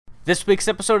This week's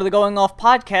episode of the Going Off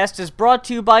podcast is brought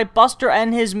to you by Buster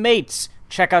and his mates.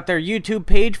 Check out their YouTube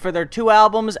page for their 2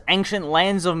 albums, Ancient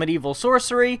Lands of Medieval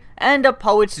Sorcery and A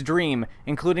Poet's Dream,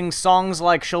 including songs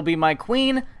like She'll Be My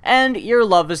Queen and Your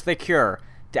Love is the Cure.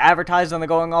 To advertise on the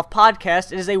Going Off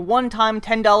podcast, it is a one-time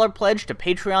 $10 pledge to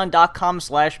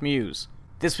patreon.com/mues.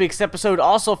 This week's episode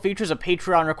also features a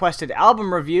Patreon-requested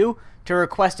album review. To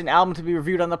request an album to be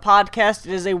reviewed on the podcast,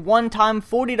 it is a one-time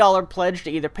 $40 pledge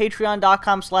to either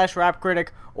patreon.com/rapcritic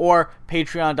or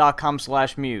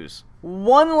patreon.com/mues.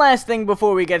 One last thing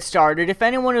before we get started. If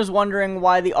anyone is wondering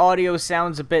why the audio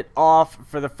sounds a bit off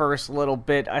for the first little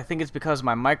bit, I think it's because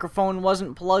my microphone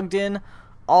wasn't plugged in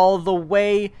all the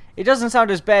way. It doesn't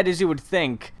sound as bad as you would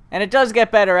think, and it does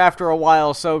get better after a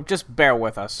while, so just bear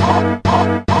with us.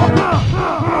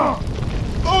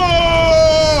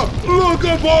 Look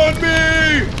upon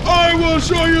me! I will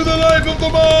show you the life of the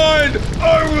mind!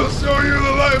 I will show you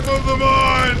the life of the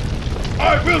mind!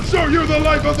 I will show you the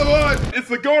life of the mind! It's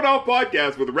the Going Off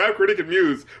podcast with Rap Critic and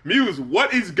Muse. Muse,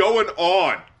 what is going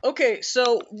on? Okay,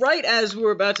 so right as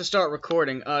we're about to start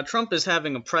recording, Trump is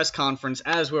having a press conference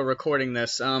as we're recording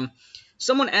this.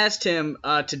 Someone asked him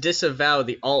to disavow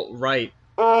the alt-right.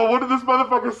 Oh, what did this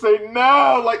motherfucker say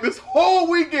now? Like, this whole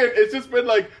weekend, it's just been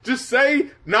like, just say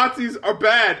Nazis are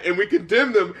bad and we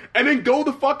condemn them and then go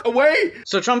the fuck away.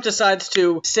 So Trump decides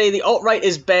to say the alt-right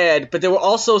is bad, but there were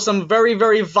also some very,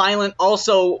 very violent,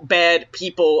 also bad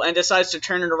people, and decides to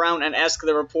turn it around and ask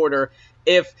the reporter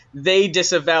if they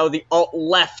disavow the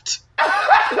alt-left.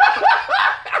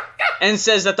 And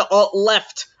says that the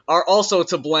alt-left are also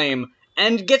to blame.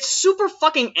 And gets super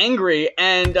fucking angry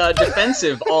and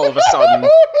defensive all of a sudden.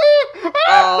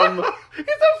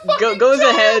 Goes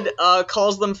ahead,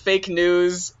 calls them fake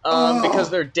news because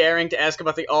they're daring to ask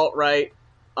about the alt-right.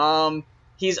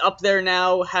 He's up there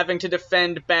now having to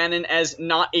defend Bannon as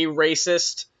not a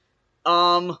racist.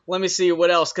 Let me see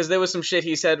what else, because there was some shit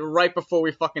he said right before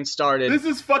we fucking started. This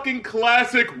is fucking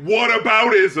classic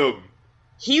whataboutism.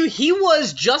 He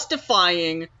was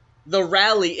justifying the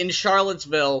rally in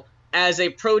Charlottesville as a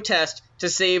protest to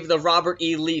save the Robert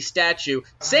E. Lee statue,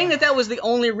 saying that that was the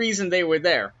only reason they were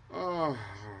there.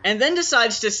 And then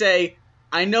decides to say,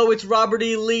 I know it's Robert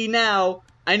E. Lee now,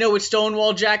 I know it's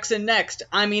Stonewall Jackson next.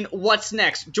 I mean, what's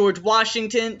next? George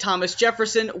Washington, Thomas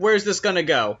Jefferson, where's this gonna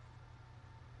go?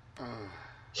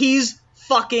 He's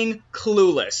fucking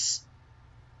clueless.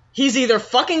 He's either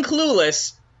fucking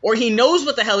clueless, or he knows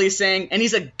what the hell he's saying, and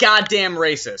he's a goddamn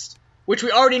racist. Which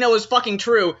we already know is fucking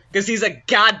true, because he's a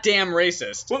goddamn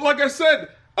racist. Well, like I said,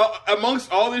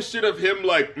 amongst all this shit of him,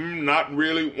 like, not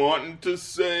really wanting to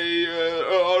say,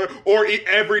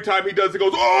 every time he does, he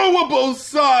goes, oh, well, both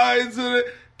sides.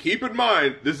 Keep in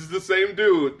mind, this is the same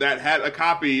dude that had a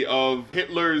copy of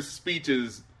Hitler's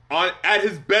speeches at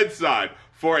his bedside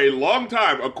for a long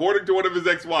time, according to one of his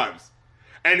ex-wives.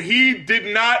 And he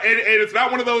did not, and it's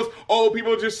not one of those,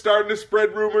 people just starting to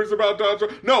spread rumors about Donald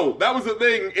Trump. No, that was a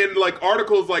thing in, like,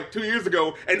 articles, like, 2 years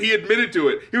ago, and he admitted to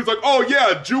it. He was like, oh,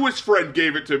 yeah, a Jewish friend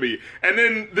gave it to me. And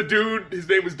then the dude, his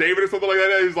name was David or something like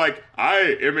that, he's like,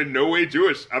 I am in no way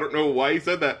Jewish. I don't know why he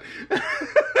said that.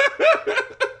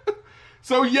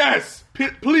 So, yes,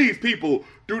 please, people,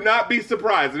 do not be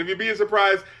surprised. And if you're being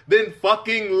surprised, then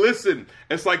fucking listen.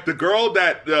 It's like the girl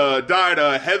that died,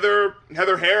 Heather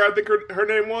Hare, I think her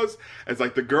name was. It's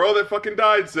like the girl that fucking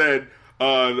died said,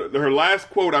 her last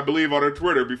quote, I believe, on her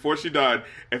Twitter before she died,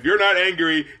 if you're not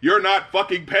angry, you're not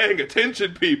fucking paying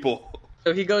attention, people.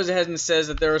 So he goes ahead and says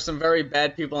that there are some very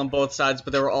bad people on both sides,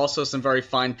 but there were also some very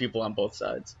fine people on both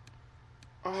sides.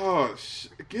 Oh,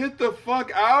 get the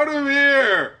fuck out of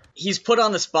here! He's put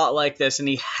on the spot like this, and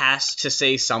he has to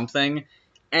say something,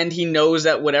 and he knows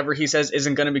that whatever he says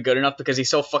isn't going to be good enough because he's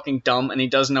so fucking dumb and he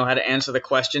doesn't know how to answer the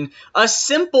question. A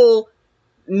simple,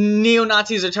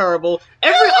 neo-Nazis are terrible.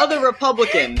 Every other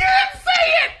Republican... He can't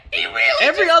say it! He really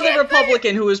Every other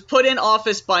Republican who is put in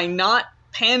office by not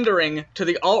pandering to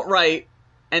the alt-right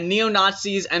and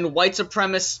neo-Nazis and white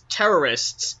supremacist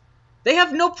terrorists, they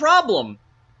have no problem.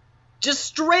 Just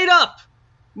straight up.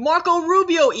 Marco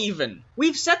Rubio even.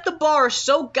 We've set the bar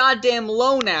so goddamn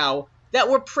low now that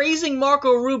we're praising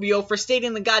Marco Rubio for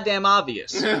stating the goddamn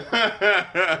obvious.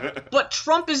 But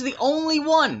Trump is the only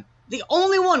one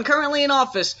currently in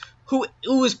office who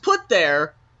was put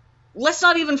there. Let's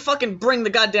not even fucking bring the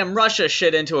goddamn Russia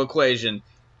shit into equation.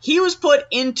 He was put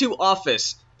into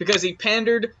office because he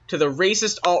pandered to the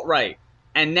racist alt-right.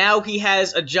 And now he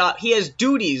has a job, he has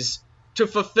duties to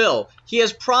fulfill. He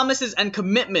has promises and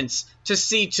commitments to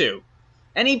see to.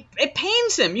 And it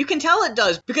pains him. You can tell it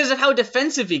does because of how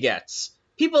defensive he gets.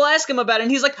 People ask him about it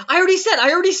and he's like, I already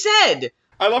said.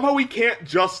 I love how we can't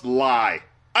just lie.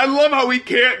 I love how he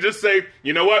can't just say,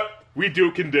 you know what? We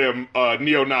do condemn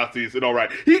neo-Nazis and all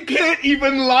right. He can't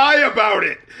even lie about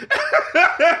it.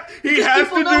 He has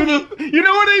to do you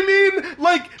know what I mean?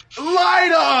 Like, lie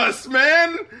to us,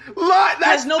 man. Lie. He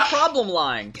has no problem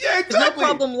lying. Yeah, exactly. He has no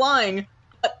problem lying,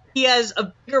 but he has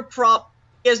a bigger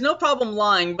He has no problem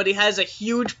lying, but he has a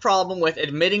huge problem with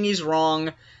admitting he's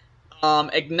wrong,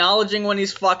 acknowledging when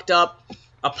he's fucked up,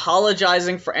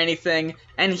 apologizing for anything,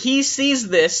 and he sees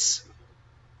this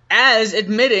as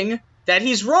admitting that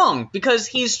he's wrong, because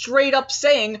he's straight up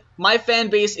saying, my fan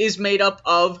base is made up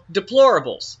of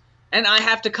deplorables, and I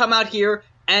have to come out here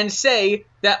and say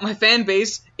that my fan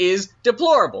base is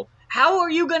deplorable. How are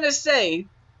you gonna say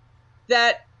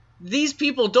that these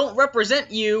people don't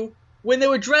represent you when they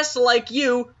were dressed like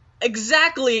you,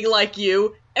 exactly like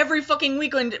you, every fucking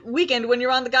weekend when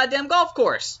you're on the goddamn golf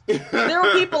course? There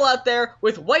are people out there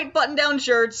with white button-down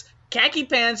shirts, khaki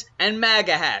pants, and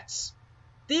MAGA hats.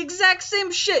 The exact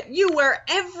same shit you wear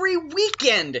every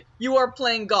weekend you are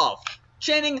playing golf,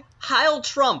 chanting Heil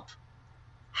Trump.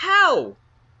 How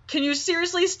can you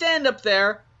seriously stand up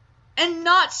there and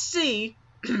not see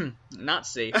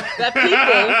that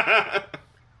people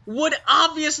would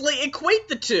obviously equate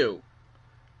the two?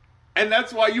 And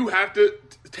that's why you have to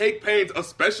take pains,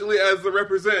 especially as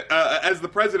the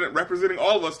president representing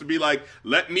all of us, to be like,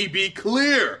 let me be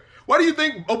clear. Why do you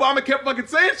think Obama kept fucking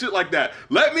saying shit like that?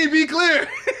 Let me be clear.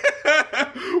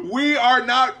 We are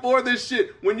not for this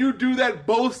shit. When you do that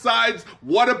both sides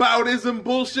whataboutism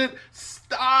bullshit,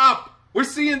 stop. We're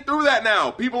seeing through that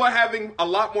now. People are having a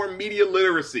lot more media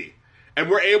literacy. And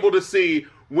we're able to see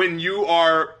when you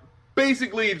are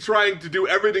basically trying to do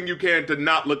everything you can to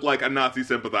not look like a Nazi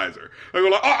sympathizer.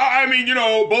 Like, I mean, you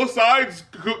know, both sides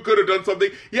could have done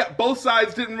something. Yeah, both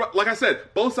sides didn't, like I said,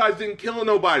 both sides didn't kill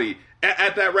nobody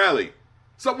at that rally.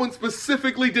 Someone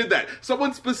specifically did that.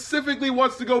 Someone specifically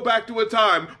wants to go back to a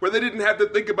time where they didn't have to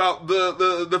think about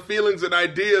the feelings and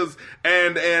ideas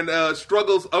and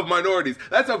struggles of minorities.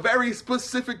 That's a very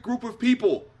specific group of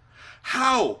people.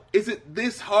 How is it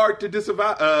this hard to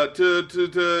disavow?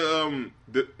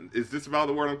 Is disavow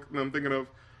the word I'm thinking of?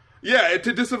 Yeah,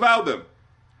 to disavow them.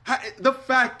 The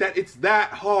fact that it's that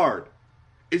hard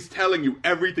is telling you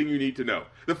everything you need to know.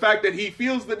 The fact that he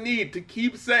feels the need to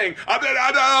keep saying,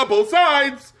 both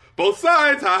sides,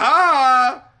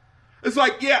 ha. It's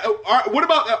like, yeah, what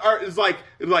about, it's like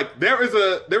there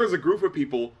is a group of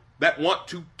people that want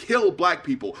to kill black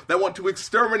people, that want to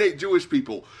exterminate Jewish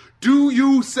people. Do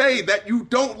you say that you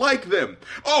don't like them?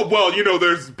 Oh, well, you know,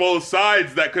 there's both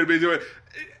sides that could be doing it.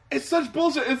 It's such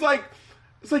bullshit. It's like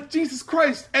Jesus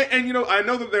Christ. And you know, I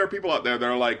know that there are people out there that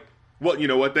are like, well, you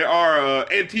know what? There are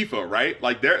Antifa, right?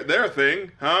 Like they're a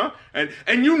thing, huh? And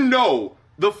you know,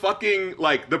 the fucking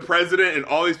like the president and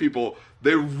all these people,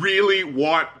 they really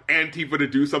want Antifa to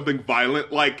do something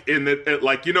violent, like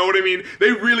like, you know what I mean?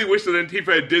 They really wish that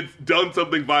Antifa had done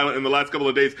something violent in the last couple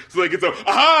of days, so they can say,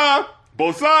 aha,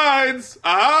 both sides,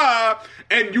 aha.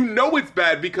 And you know it's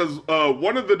bad because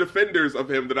one of the defenders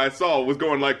of him that I saw was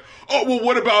going like, oh, well,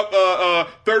 what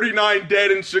about 39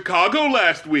 dead in Chicago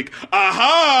last week?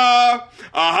 Aha,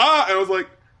 aha. And I was like,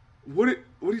 what are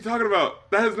you talking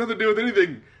about? That has nothing to do with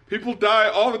anything. People die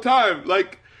all the time.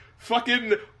 Like,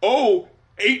 fucking,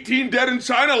 18 dead in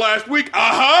China last week.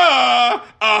 Aha!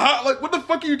 Aha! Like, what the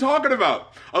fuck are you talking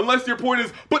about? Unless your point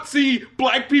is, but see,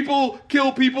 black people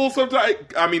kill people sometimes.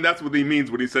 I mean, that's what he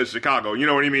means when he says Chicago. You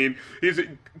know what I mean?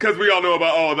 Because we all know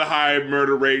about, the high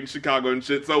murder rate in Chicago and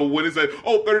shit. So when he said,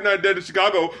 39 dead in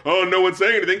Chicago, no one's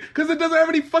saying anything. Because it doesn't have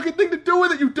any fucking thing to do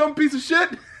with it, you dumb piece of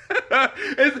shit.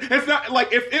 It's not,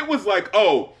 like, if it was like,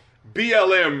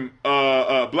 BLM,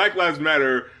 Black Lives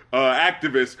Matter,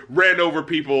 activists ran over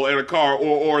people in a car,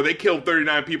 or they killed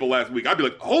 39 people last week, I'd be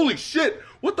like, holy shit,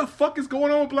 what the fuck is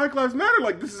going on with Black Lives Matter?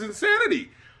 Like, this is insanity.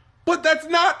 But that's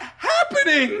not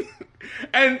happening.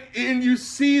 And you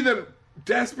see them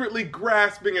desperately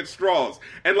grasping at straws.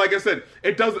 And like I said,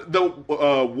 it doesn't, the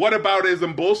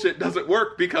whataboutism bullshit doesn't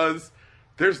work because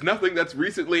there's nothing that's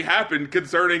recently happened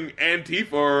concerning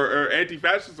Antifa or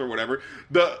anti-fascists or whatever.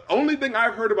 The only thing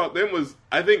I've heard about them was,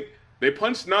 I think, they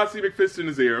punched Nazi McFist in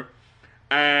his ear,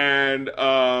 and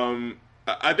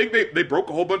I think they broke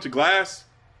a whole bunch of glass.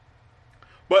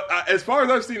 But as far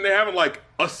as I've seen, they haven't, like,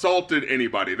 assaulted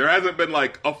anybody. There hasn't been,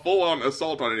 like, a full-on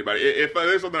assault on anybody. If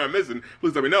there's something I'm missing,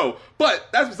 please let me know. But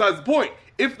that's besides the point.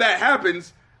 If that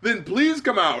happens, then please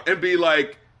come out and be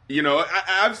like, you know,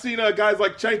 I've seen guys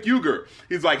like Cenk Uygur.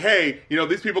 He's like, hey, you know,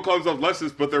 these people call themselves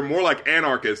leftists, but they're more like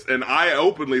anarchists. And I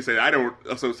openly say I don't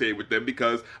associate with them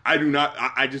because I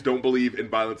just don't believe in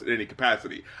violence in any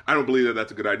capacity. I don't believe that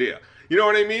that's a good idea. You know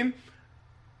what I mean?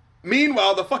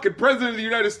 Meanwhile, the fucking president of the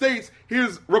United States,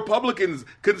 here's Republicans,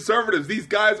 conservatives, these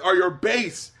guys are your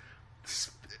base.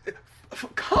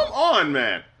 Come on,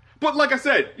 man. But like I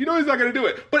said, you know he's not going to do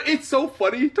it. But it's so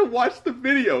funny to watch the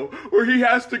video where he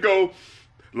has to go,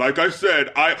 like I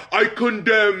said, I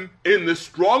condemn in the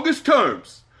strongest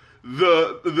terms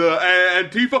the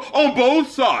Antifa on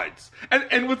both sides.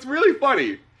 And what's really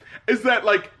funny is that,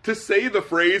 like, to say the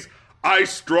phrase, I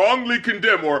strongly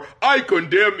condemn, or I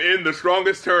condemn in the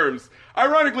strongest terms,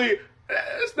 ironically,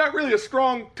 it's not really a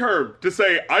strong term to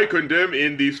say, I condemn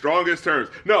in the strongest terms.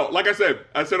 No, like I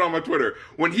said on my Twitter,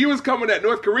 when he was coming at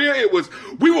North Korea, it was,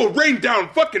 we will rain down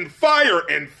fucking fire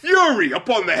and fury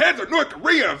upon the heads of North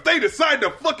Korea if they decide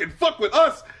to fucking fuck with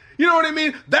us. You know what I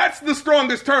mean? That's the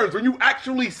strongest terms, when you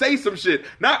actually say some shit,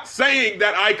 not saying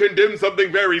that I condemn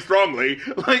something very strongly.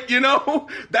 Like, you know,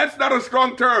 that's not a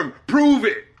strong term. Prove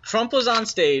it. Trump was on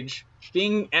stage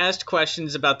being asked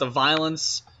questions about the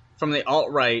violence from the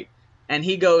alt-right, and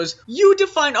he goes, you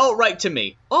define alt-right to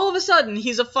me. All of a sudden,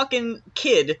 he's a fucking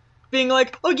kid being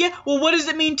like, oh yeah, well, what does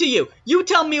it mean to you? You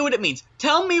tell me what it means.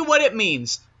 Tell me what it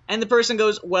means. And the person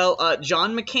goes, well,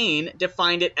 John McCain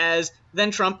defined it as,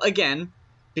 then Trump again,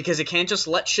 because he can't just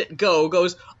let shit go,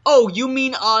 goes, oh, you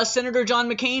mean Senator John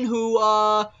McCain who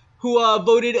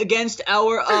voted against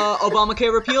our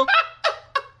Obamacare repeal?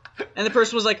 And the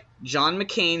person was like, John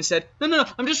McCain said, no,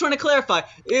 I'm just trying to clarify.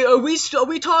 Are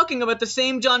we talking about the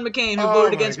same John McCain who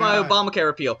voted against my Obamacare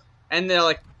repeal? And they're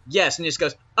like, yes. And he just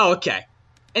goes, oh, okay.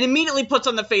 And immediately puts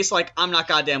on the face like, I'm not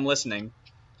goddamn listening.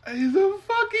 He's a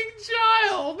fucking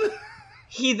child.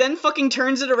 He then fucking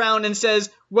turns it around and says,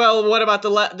 well, what about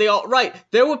the alt-right?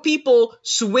 There were people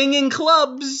swinging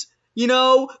clubs. You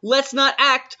know, let's not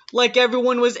act like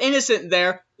everyone was innocent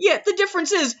there. Yeah, the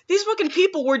difference is, these fucking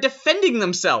people were defending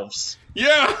themselves.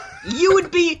 Yeah. You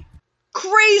would be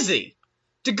crazy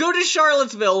to go to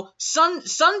Charlottesville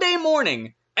Sunday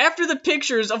morning after the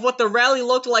pictures of what the rally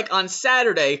looked like on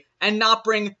Saturday and not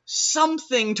bring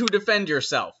something to defend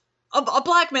yourself. A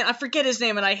black man, I forget his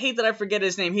name, and I hate that I forget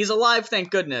his name. He's alive, thank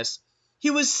goodness.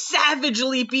 He was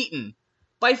savagely beaten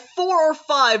by 4 or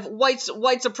 5 white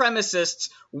supremacists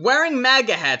wearing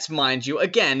MAGA hats, mind you.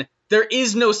 Again, there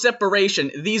is no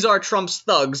separation. These are Trump's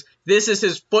thugs. This is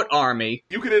his foot army.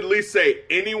 You could at least say,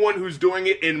 anyone who's doing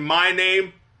it in my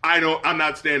name, I'm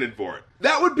not standing for it.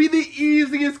 That would be the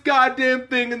easiest goddamn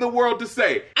thing in the world to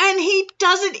say. And he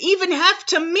doesn't even have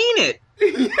to mean it.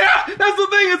 Yeah, that's the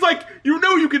thing. It's like, you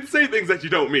know you can say things that you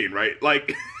don't mean, right?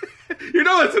 Like, you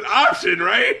know that's an option,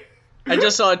 right? I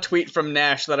just saw a tweet from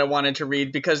Nash that I wanted to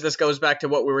read because this goes back to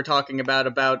what we were talking about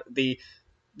the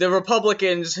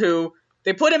Republicans who,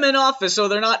 they put him in office so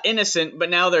they're not innocent, but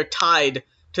now they're tied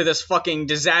to this fucking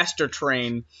disaster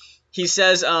train. He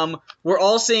says, we're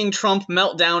all seeing Trump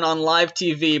melt down on live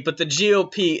TV, but the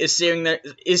GOP is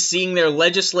seeing their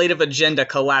legislative agenda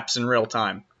collapse in real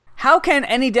time. How can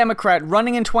any Democrat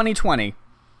running in 2020,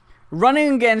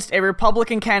 running against a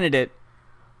Republican candidate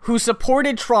who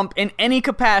supported Trump in any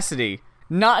capacity,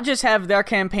 not just have their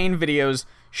campaign videos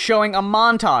showing a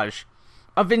montage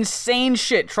of insane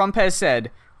shit Trump has said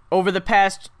over the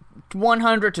past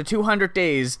 100 to 200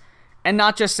 days, and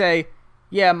not just say,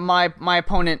 yeah, my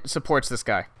opponent supports this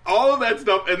guy. All of that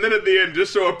stuff, and then at the end,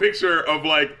 just show a picture of,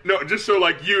 like, no, just show,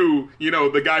 like, you know,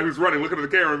 the guy who's running, looking at the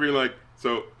camera and being like,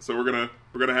 so we're gonna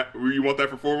have, you want that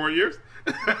for 4 more years?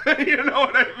 You know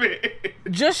what I mean?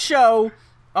 Just show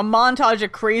a montage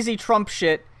of crazy Trump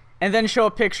shit, and then show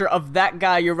a picture of that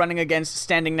guy you're running against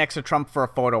standing next to Trump for a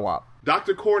photo op.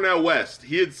 Dr. Cornel West,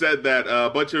 he had said that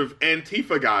a bunch of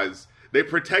Antifa guys, they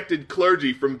protected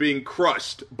clergy from being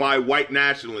crushed by white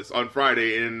nationalists on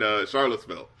Friday in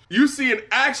Charlottesville. You see an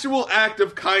actual act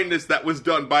of kindness that was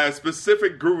done by a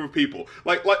specific group of people.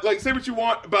 Like say what you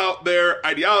want about their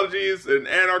ideologies and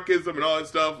anarchism and all that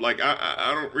stuff. Like,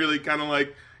 I don't really kind of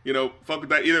like, you know, fuck with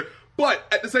that either. But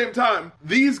at the same time,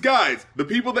 these guys, the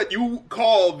people that you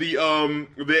call the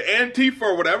Antifa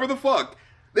or whatever the fuck,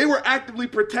 they were actively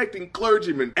protecting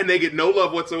clergymen, and they get no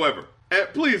love whatsoever. And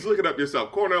please look it up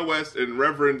yourself. Cornel West and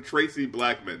Reverend Tracy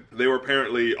Blackman. They were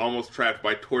apparently almost trapped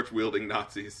by torch-wielding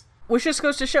Nazis. Which just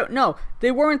goes to show, no,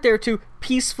 they weren't there to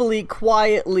peacefully,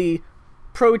 quietly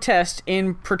protest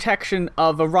in protection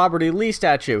of a Robert E. Lee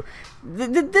statue.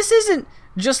 This isn't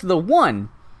just the one.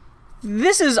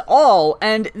 This is all,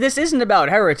 and this isn't about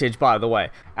heritage, by the way.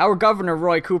 Our governor,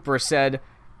 Roy Cooper, said,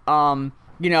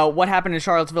 you know, what happened in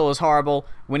Charlottesville is horrible.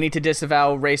 We need to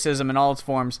disavow racism in all its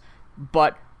forms.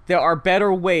 But there are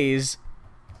better ways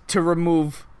to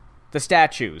remove the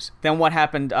statues than what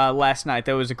happened last night.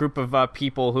 There was a group of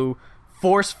people who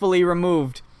forcefully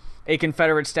removed a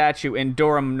Confederate statue in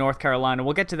Durham, North Carolina.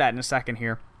 We'll get to that in a second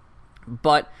here.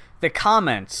 But the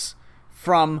comments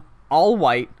from all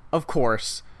white, of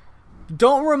course,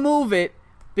 don't remove it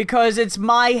because it's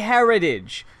my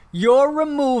heritage. You're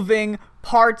removing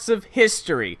parts of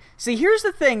history. See, here's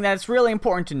the thing that's really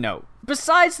important to note.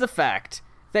 Besides the fact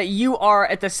that you are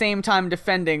at the same time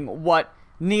defending what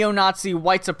neo-Nazi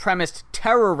white supremacist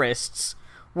terrorists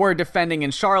were defending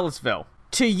in Charlottesville,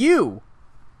 to you,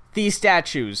 these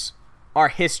statues are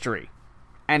history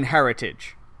and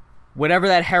heritage. Whatever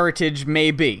that heritage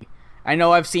may be. I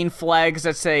know I've seen flags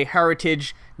that say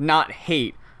heritage, not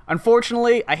hate.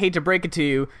 Unfortunately, I hate to break it to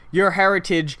you, your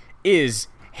heritage is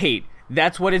hate.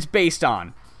 That's what it's based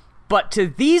on. But to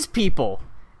these people,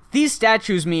 these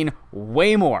statues mean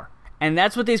way more. And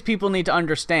that's what these people need to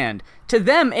understand. To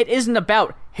them, it isn't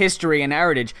about history and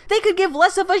heritage. They could give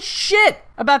less of a shit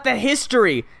about the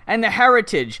history and the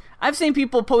heritage. I've seen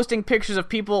people posting pictures of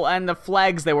people and the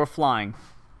flags they were flying.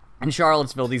 In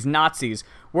Charlottesville, these Nazis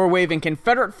were waving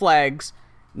Confederate flags,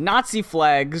 Nazi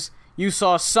flags. You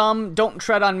saw some "Don't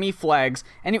Tread on Me" flags,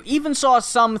 and you even saw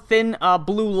some thin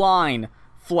blue line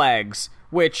flags,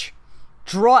 which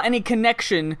draw any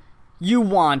connection you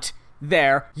want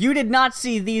there. You did not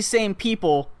see these same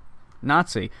people,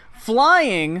 Nazi,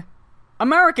 flying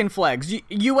American flags,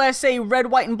 USA red,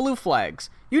 white, and blue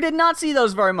flags. You did not see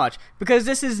those very much, because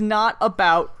this is not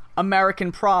about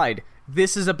American pride.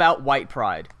 This is about white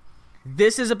pride.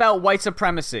 This is about white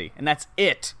supremacy, and that's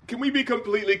it. Can we be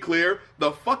completely clear?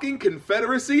 The fucking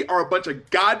Confederacy are a bunch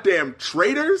of goddamn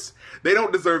traitors. They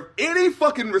don't deserve any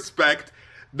fucking respect.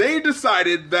 They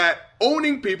decided that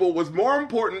owning people was more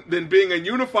important than being a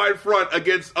unified front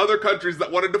against other countries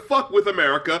that wanted to fuck with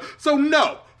America. So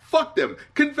no, fuck them.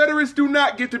 Confederates do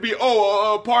not get to be,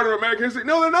 part of American history.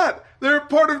 No, they're not. They're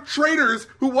part of traitors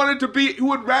who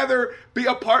would rather be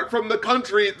apart from the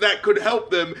country that could help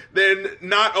them than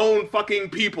not own fucking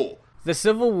people. The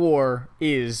Civil War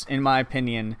is, in my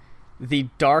opinion, the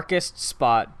darkest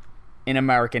spot in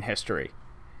American history.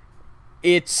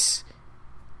 It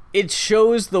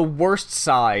shows the worst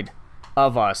side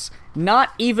of us. Not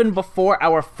even before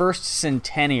our first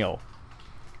centennial,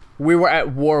 we were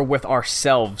at war with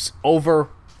ourselves over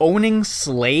owning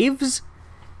slaves.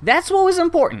 That's what was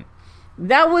important.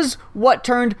 That was what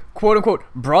turned, quote-unquote,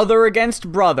 brother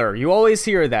against brother. You always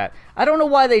hear that. I don't know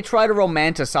why they try to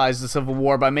romanticize the Civil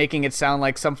War by making it sound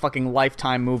like some fucking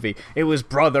Lifetime movie. It was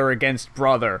brother against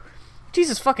brother.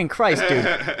 Jesus fucking Christ,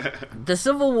 dude. The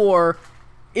Civil War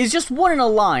is just one in a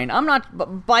line. I'm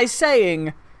not, by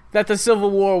saying that the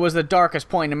Civil War was the darkest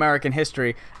point in American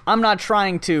history, I'm not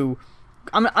trying to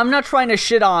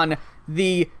shit on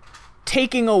the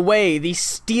taking away, the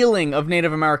stealing of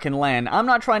Native American land. I'm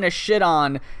not trying to shit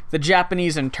on the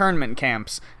Japanese internment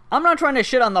camps. I'm not trying to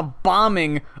shit on the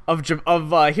bombing of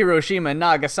Hiroshima and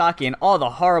Nagasaki and all the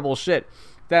horrible shit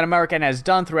that America has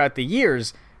done throughout the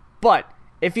years. But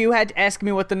if you had to ask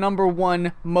me what the number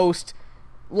one most,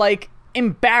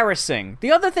 embarrassing,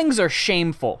 the other things are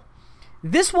shameful.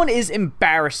 This one is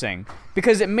embarrassing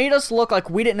because it made us look like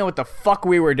we didn't know what the fuck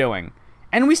we were doing.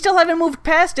 And we still haven't moved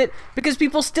past it because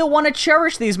people still want to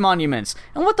cherish these monuments.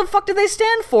 And what the fuck do they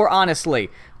stand for, honestly?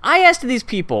 I asked these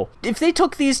people, if they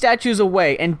took these statues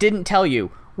away and didn't tell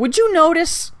you, would you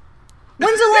notice?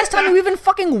 When's the last time you even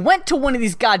fucking went to one of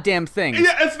these goddamn things?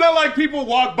 Yeah, it's not like people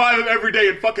walk by them every day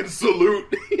and fucking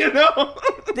salute, you know?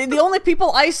 The only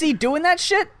people I see doing that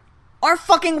shit are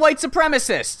fucking white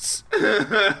supremacists.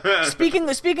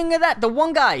 Speaking of that, the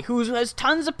one guy who has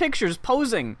tons of pictures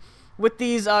posing with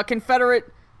these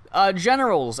Confederate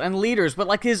generals and leaders,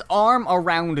 but his arm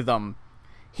around them.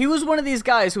 He was one of these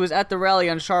guys who was at the rally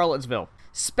in Charlottesville,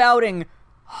 spouting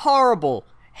horrible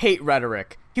hate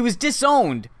rhetoric. He was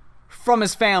disowned from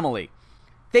his family.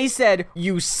 They said,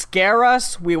 "You scare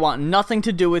us, we want nothing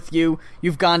to do with you,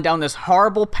 you've gone down this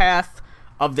horrible path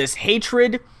of this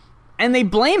hatred," and they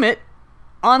blame it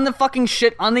on the fucking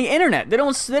shit on the internet. They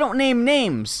don't name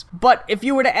names. But if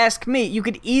you were to ask me, you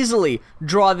could easily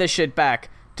draw this shit back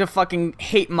to fucking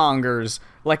hate mongers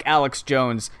like Alex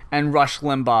Jones and Rush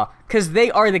Limbaugh, because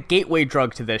they are the gateway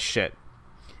drug to this shit.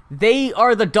 They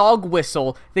are the dog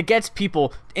whistle that gets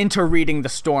people into reading the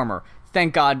Stormer.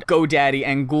 Thank God GoDaddy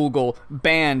and Google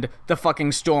banned the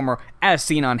fucking Stormer, as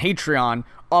seen on Patreon,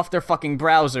 off their fucking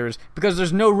browsers, because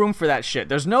there's no room for that shit.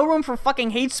 There's no room for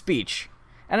fucking hate speech.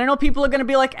 And I know people are gonna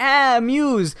be like,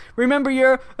 Muse, remember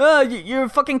your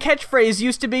fucking catchphrase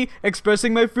used to be,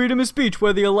 expressing my freedom of speech,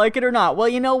 whether you like it or not. Well,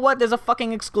 you know what? There's a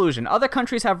fucking exclusion. Other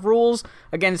countries have rules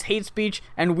against hate speech,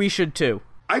 and we should too.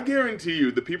 I guarantee you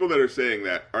the people that are saying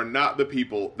that are not the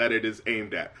people that it is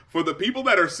aimed at. For the people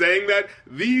that are saying that,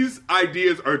 these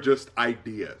ideas are just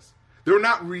ideas. They're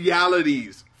not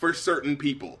realities for certain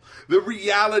people. The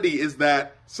reality is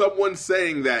that someone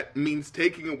saying that means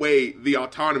taking away the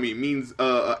autonomy, means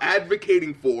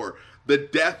advocating for the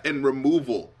death and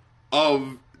removal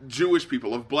of Jewish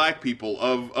people, of black people,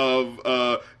 of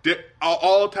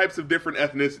all types of different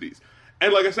ethnicities.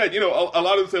 And like I said, a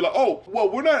lot of them say like, oh, well,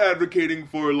 we're not advocating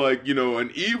for like,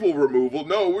 an evil removal.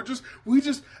 No, we're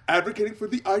just advocating for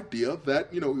the idea that,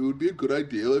 it would be a good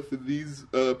idea if these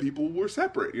people were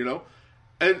separate,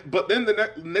 But then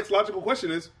the next logical question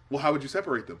is, well, how would you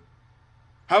separate them?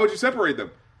 How would you separate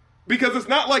them? Because it's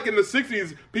not like in the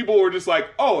 60s, people were just like,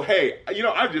 oh, hey,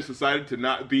 I've just decided to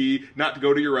not to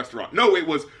go to your restaurant. No, it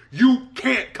was, you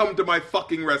can't come to my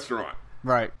fucking restaurant.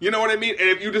 Right. You know what I mean? And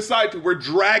if you decide to, we're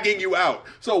dragging you out.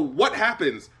 So what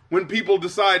happens when people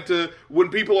when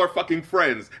people are fucking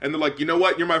friends and they're like, you know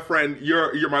what? You're my friend.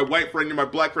 You're my white friend. You're my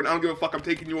black friend. I don't give a fuck. I'm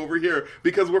taking you over here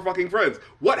because we're fucking friends.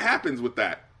 What happens with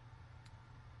that?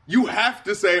 You have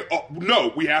to say, oh,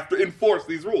 no, we have to enforce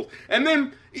these rules. And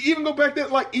then even go back then,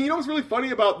 like, what's really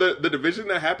funny about the division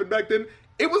that happened back then?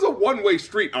 It was a one-way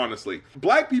street, honestly.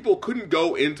 Black people couldn't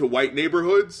go into white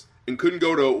neighborhoods and couldn't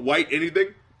go to white anything.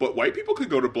 But white people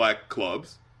could go to black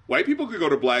clubs. White people could go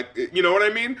to black, you know what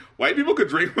I mean? White people could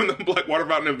drink from the black water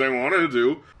fountain if they wanted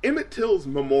to. Emmett Till's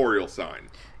memorial sign.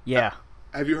 Yeah.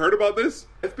 Have you heard about this?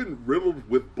 It's been riddled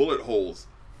with bullet holes.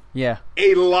 Yeah.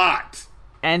 A lot.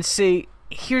 And see,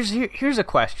 here's a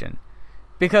question.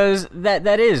 Because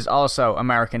that is also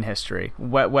American history.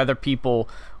 Whether people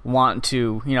want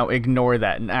to, ignore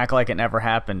that and act like it never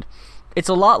happened. It's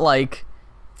a lot like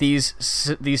these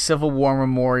Civil War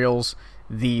memorials,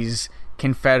 these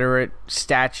Confederate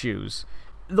statues.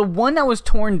 The one that was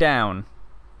torn down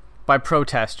by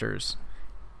protesters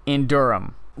in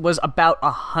Durham was about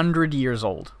 100 years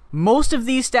old. Most of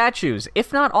these statues,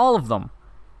 if not all of them,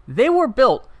 they were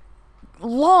built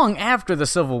long after the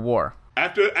Civil War.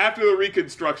 After the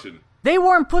Reconstruction. They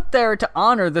weren't put there to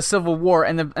honor the Civil War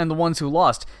and the ones who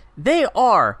lost. They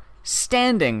are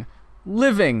standing,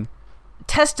 living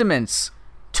testaments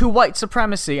to white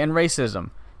supremacy and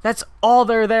racism. That's all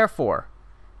they're there for.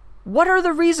 What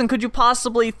other reason could you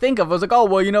possibly think of? I was like, oh,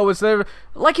 well, it's there.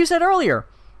 Like you said earlier,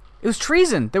 it was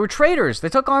treason. They were traitors. They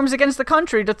took arms against the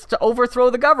country to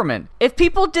overthrow the government. If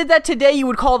people did that today, you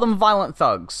would call them violent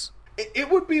thugs.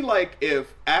 It would be like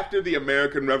if, after the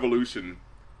American Revolution,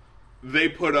 they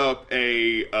put up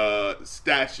a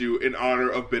statue in honor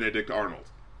of Benedict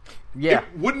Arnold. Yeah.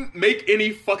 It wouldn't make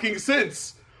any fucking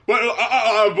sense.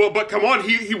 But come on,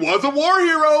 he was a war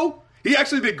hero. He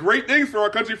actually did great things for our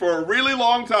country for a really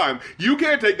long time. You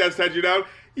can't take that statue down.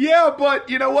 Yeah, but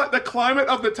you know what? The climate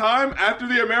of the time after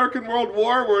the American World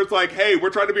War, where it's like, hey, we're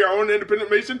trying to be our own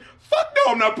independent nation. Fuck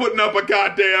no, I'm not putting up a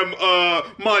goddamn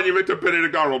monument to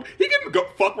Benedict Arnold. He can go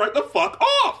fuck right the fuck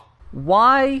off.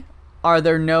 Why are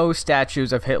there no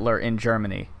statues of Hitler in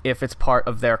Germany if it's part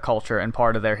of their culture and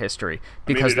part of their history?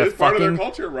 Because it is part of their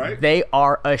culture, right? They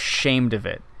are ashamed of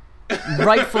it.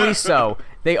 Rightfully so.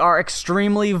 They are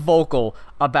extremely vocal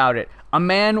about it. A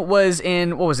man was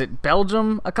in,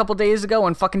 Belgium a couple days ago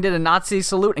and fucking did a Nazi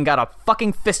salute and got a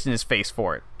fucking fist in his face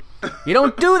for it. You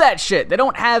don't do that shit. They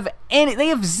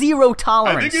have zero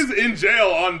tolerance. I think he's in jail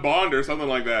on bond or something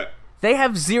like that. They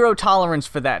have zero tolerance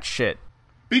for that shit.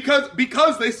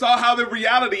 Because they saw how the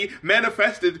reality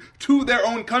manifested to their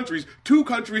own countries, two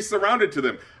countries surrounding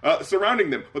them.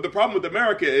 But the problem with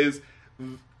America is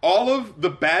all of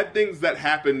the bad things that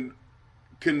happened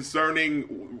concerning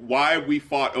why we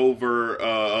fought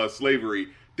over slavery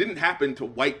didn't happen to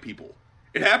white people.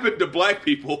 It happened to black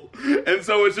people. And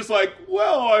so it's just like,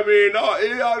 well, I mean,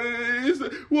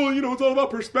 it's all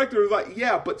about perspective. It's like,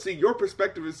 yeah, but see, your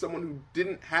perspective is someone who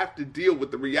didn't have to deal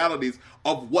with the realities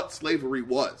of what slavery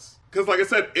was. Because like I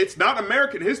said, it's not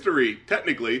American history,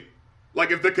 technically. Like,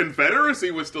 if the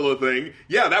Confederacy was still a thing,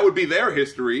 yeah, that would be their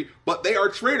history, but they are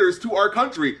traitors to our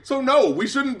country. So no, we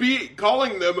shouldn't be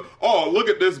calling them, oh, look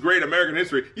at this great American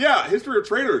history. Yeah, history of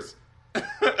traitors.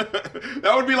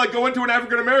 That would be like going to an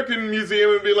African-American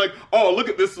museum and be like, oh, look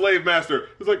at this slave master.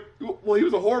 It's like, well, he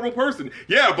was a horrible person.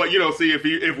 Yeah, but, see,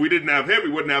 if we didn't have him, we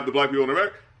wouldn't have the black people in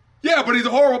America. Yeah, but he's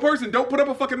a horrible person. Don't put up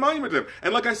a fucking monument to him.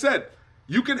 And like I said,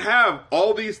 you can have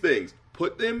all these things,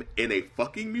 put them in a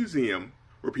fucking museum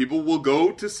where people will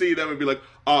go to see them and be like,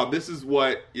 oh, this is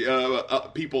what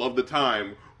people of the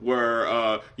time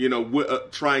were,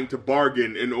 trying to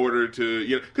bargain in order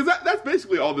to, because that's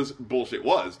basically all this bullshit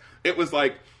was. It was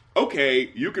like,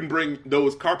 okay, you can bring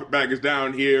those carpetbaggers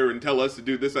down here and tell us to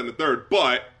do this and the third,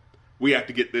 but we have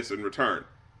to get this in return.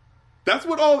 That's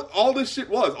what all this shit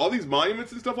was. All these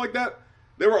monuments and stuff like that,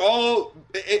 they were all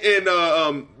in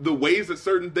the ways that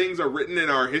certain things are written in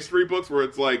our history books where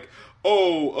it's like,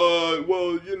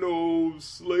 well,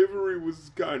 slavery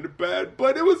was kind of bad,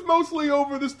 but it was mostly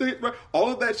over the state. Right?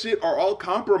 All of that shit are all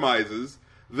compromises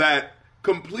that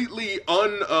completely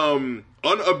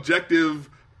unobjective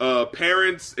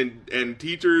parents and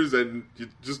teachers and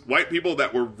just white people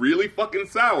that were really fucking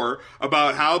sour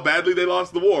about how badly they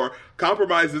lost the war,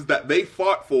 compromises that they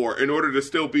fought for in order to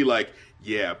still be like,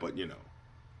 yeah, but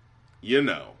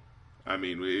I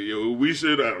mean, we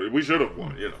should have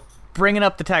won, Bringing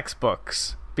up the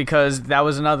textbooks, because that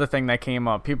was another thing that came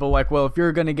up. People were like, well, if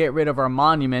you're going to get rid of our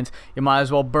monuments, you might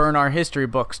as well burn our history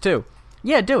books too.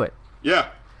 Yeah, do it.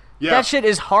 Yeah. That shit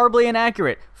is horribly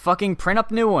inaccurate. Fucking print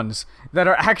up new ones that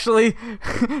are actually,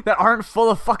 that aren't full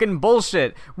of fucking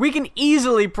bullshit. We can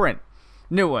easily print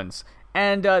new ones.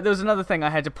 And there was another thing I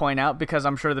had to point out, because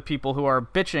I'm sure the people who are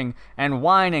bitching and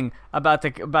whining about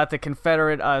the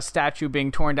Confederate statue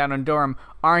being torn down in Durham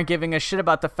aren't giving a shit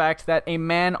about the fact that a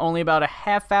man only about a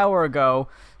half hour ago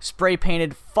spray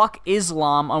painted "Fuck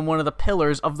Islam" on one of the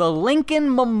pillars of the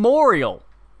Lincoln Memorial.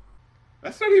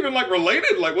 That's not even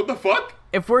related. What the fuck?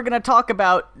 If we're gonna talk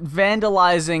about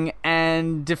vandalizing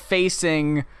and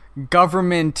defacing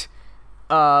government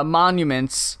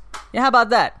monuments, yeah, how about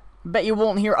that? Bet you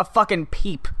won't hear a fucking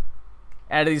peep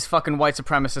out of these fucking white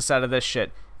supremacists out of this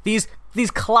shit. These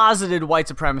closeted white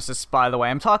supremacists, by the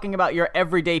way. I'm talking about your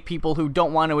everyday people who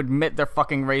don't want to admit they're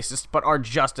fucking racist, but are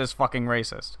just as fucking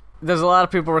racist. There's a lot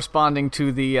of people responding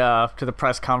to the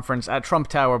press conference at Trump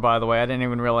Tower, by the way. I didn't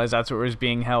even realize that's where it was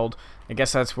being held. I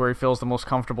guess that's where he feels the most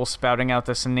comfortable spouting out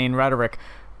this inane rhetoric.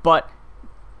 But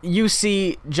you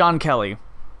see John Kelly,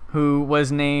 who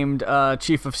was named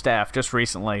Chief of Staff just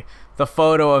recently. The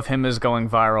photo of him is going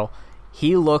viral.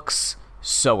 He looks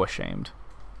so ashamed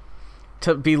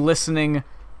to be listening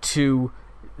to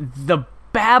the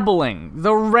babbling,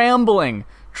 the rambling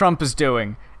Trump is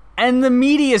doing, and the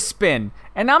media spin.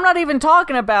 And I'm not even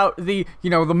talking about the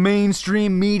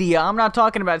mainstream media. I'm not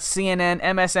talking about CNN,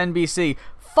 MSNBC.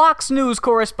 Fox News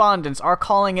correspondents are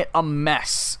calling it a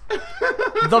mess.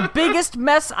 The biggest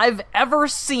mess I've ever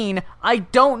seen. I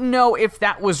don't know if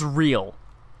that was real.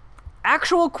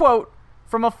 Actual quote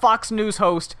from a Fox News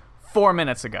host 4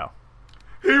 minutes ago.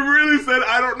 He really said,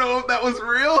 I don't know if that was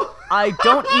real? I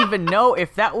don't even know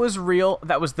if that was real.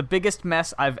 That was the biggest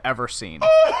mess I've ever seen.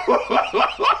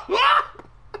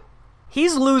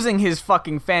 He's losing his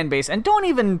fucking fan base, and don't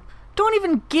even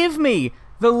give me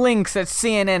the links that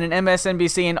CNN and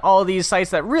MSNBC and all these sites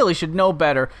that really should know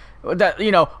better, that,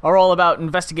 are all about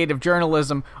investigative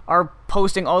journalism, are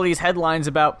posting all these headlines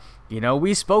about,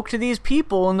 we spoke to these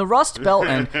people in the Rust Belt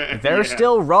and they're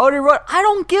still rowdy. I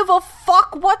don't give a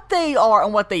fuck what they are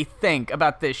and what they think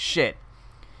about this shit.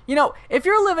 If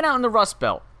you're living out in the Rust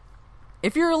Belt,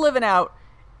 if you're living out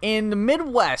in the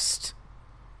Midwest,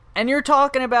 and you're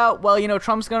talking about,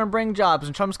 Trump's gonna bring jobs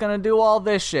and Trump's gonna do all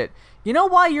this shit, you know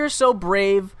why you're so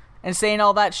brave and saying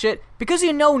all that shit? Because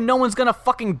no one's gonna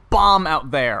fucking bomb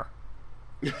out there.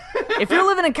 If you're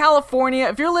living in California,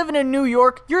 if you're living in New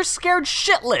York, you're scared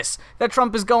shitless that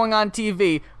Trump is going on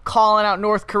TV calling out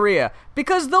North Korea,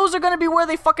 because those are gonna be where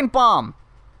they fucking bomb.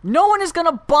 No one is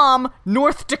gonna bomb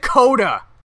North Dakota.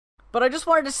 But I just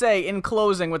wanted to say, in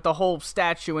closing with the whole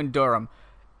statue in Durham,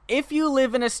 if you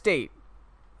live in a state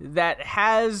that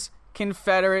has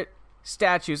Confederate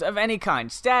statues of any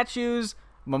kind, statues,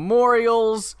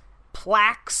 memorials,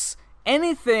 plaques,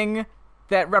 anything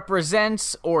that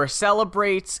represents or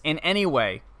celebrates in any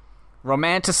way,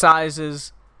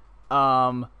 romanticizes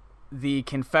the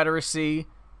Confederacy,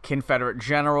 Confederate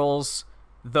generals,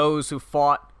 those who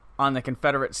fought on the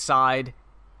Confederate side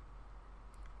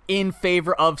in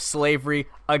favor of slavery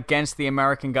against the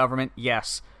American government,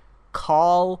 yes,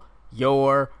 call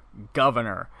your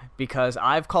governor, because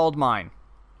I've called mine,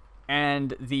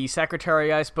 and the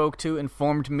secretary I spoke to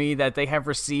informed me that they have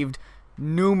received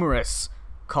numerous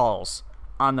calls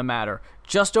on the matter.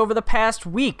 Just over the past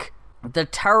week, the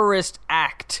terrorist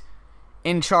act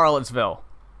in Charlottesville,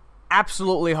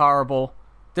 absolutely horrible.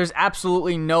 There's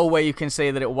absolutely no way you can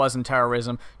say that it wasn't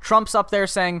terrorism. Trump's up there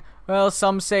saying, well,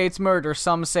 some say it's murder,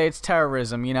 some say it's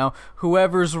terrorism,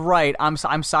 Whoever's right, I'm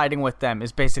siding with them,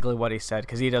 is basically what he said,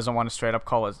 because he doesn't want to straight up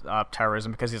call it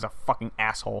terrorism, because he's a fucking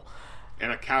asshole.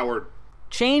 And a coward.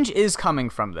 Change is coming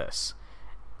from this.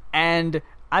 And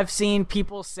I've seen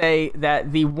people say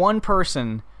that the one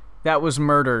person that was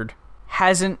murdered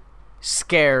hasn't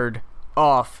scared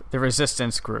off the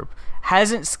resistance group,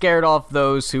 hasn't scared off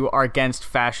those who are against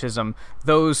fascism,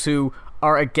 those who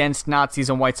are against Nazis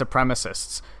and white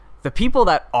supremacists. The people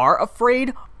that are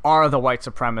afraid are the white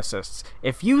supremacists.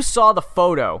 If you saw the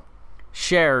photo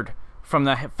shared from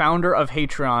the founder of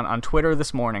Hatreon on Twitter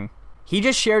this morning, he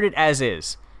just shared it as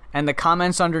is. and the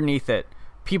comments underneath it,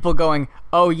 people going,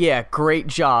 oh yeah, great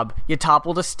job, you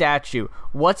toppled a statue,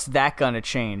 what's that gonna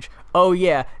change? Oh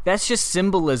yeah, that's just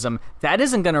symbolism, that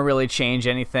isn't gonna really change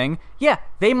anything. Yeah,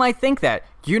 they might think that.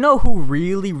 You know who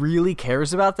really, really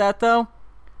cares about that though?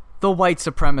 The white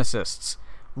supremacists.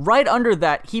 Right under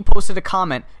that, he posted a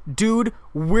comment, dude,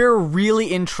 we're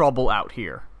really in trouble out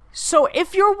here. So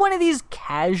if you're one of these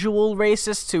casual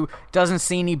racists who doesn't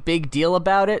see any big deal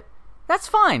about it, that's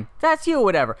fine. That's you,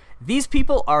 whatever. These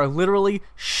people are literally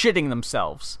shitting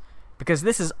themselves because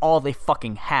this is all they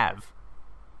fucking have.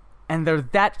 And they're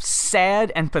that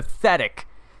sad and pathetic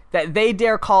that they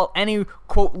dare call any,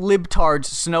 quote, libtards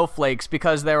snowflakes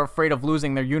because they're afraid of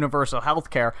losing their universal health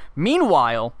care.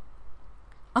 Meanwhile,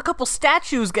 a couple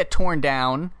statues get torn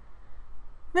down.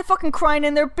 They're fucking crying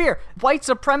in their beer. White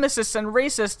supremacists and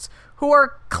racists who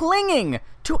are clinging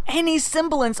to any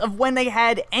semblance of when they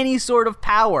had any sort of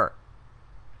power.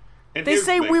 And they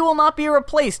say we will not be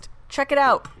replaced. Check it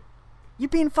out. You're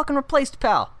being fucking replaced,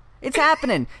 pal. It's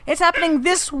happening. It's happening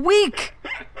this week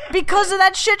because of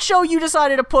that shit show you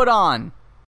decided to put on.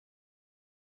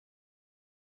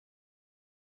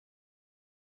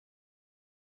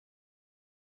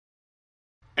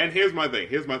 And here's my thing.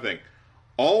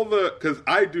 Because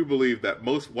I do believe that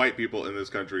most white people in this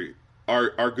country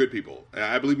are good people.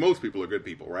 I believe most people are good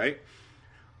people, right?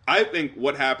 I think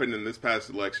what happened in this past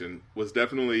election was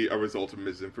definitely a result of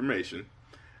misinformation.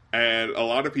 And a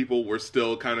lot of people were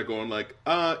still kind of going like,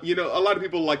 a lot of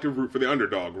people like to root for the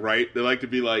underdog, right? They like to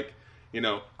be like,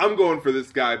 I'm going for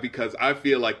this guy because I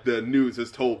feel like the news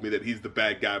has told me that he's the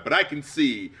bad guy. But I can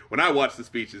see when I watch the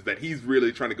speeches that he's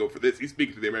really trying to go for this. He's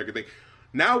speaking to the American thing.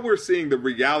 Now we're seeing the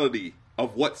reality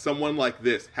of what someone like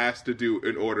this has to do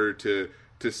in order to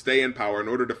stay in power, in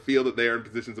order to feel that they are in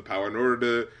positions of power, in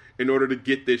order to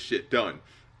get this shit done.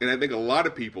 And I think a lot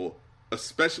of people,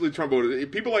 especially Trump voters,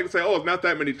 people like to say, oh, it's not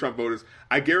that many Trump voters.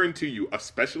 I guarantee you,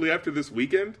 especially after this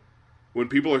weekend, when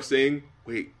people are saying,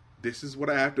 wait, this is what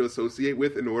I have to associate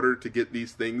with in order to get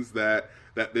these things that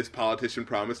this politician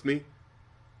promised me.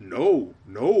 No,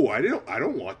 I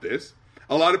don't want this.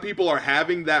 A lot of people are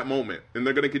having that moment, and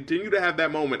they're going to continue to have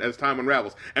that moment as time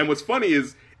unravels. And what's funny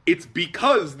is, it's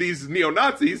because these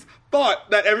neo-Nazis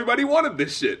thought that everybody wanted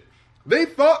this shit. They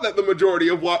thought that the majority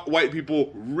of white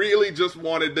people really just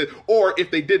wanted this, or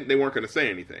if they didn't, they weren't going to say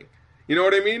anything. You know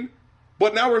what I mean?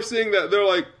 But now we're seeing that they're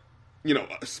like,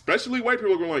 especially white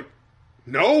people are going like,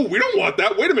 no, we don't want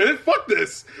that. Wait a minute, fuck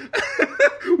this.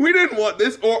 We didn't want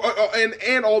this.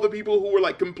 And all the people who were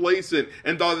like complacent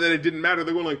and thought that it didn't matter,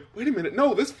 they're going like, wait a minute,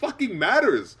 no, this fucking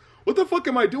matters. What the fuck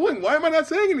am I doing? Why am I not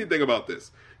saying anything about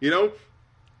this?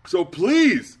 So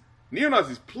please,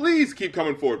 neo-Nazis, please keep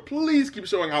coming forward. Please keep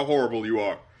showing how horrible you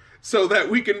are so that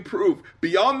we can prove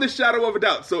beyond the shadow of a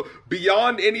doubt. So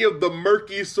beyond any of the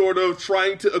murky sort of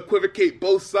trying to equivocate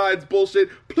both sides bullshit,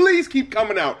 please keep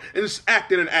coming out and just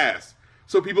acting an ass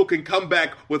so people can come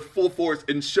back with full force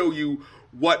and show you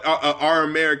what our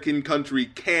American country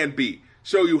can be.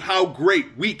 Show you how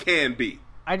great we can be.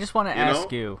 I just want to ask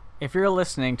you, if you're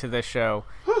listening to this show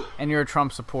and you're a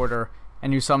Trump supporter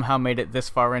and you somehow made it this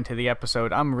far into the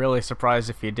episode, I'm really surprised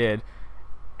if you did.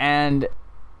 And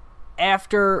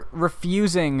after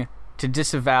refusing to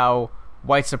disavow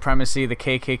white supremacy, the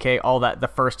KKK, all that the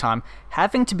first time,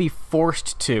 having to be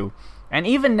forced to, and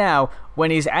even now,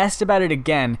 when he's asked about it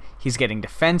again, he's getting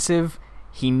defensive.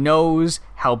 He knows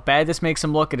how bad this makes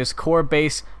him look at his core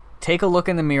base. Take a look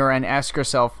in the mirror and ask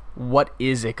yourself, what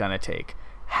is it going to take?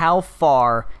 How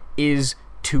far is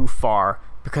too far?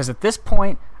 Because at this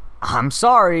point, I'm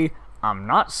sorry, I'm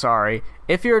not sorry.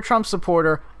 If you're a Trump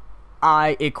supporter,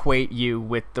 I equate you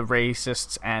with the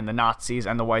racists and the Nazis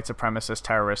and the white supremacist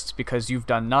terrorists because you've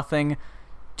done nothing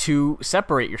to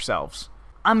separate yourselves.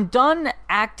 I'm done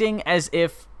acting as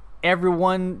if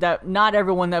not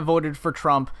everyone that voted for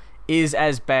Trump is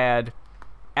as bad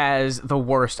as the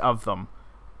worst of them.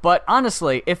 But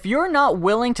honestly, if you're not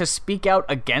willing to speak out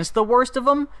against the worst of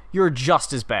them, you're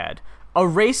just as bad. A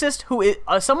racist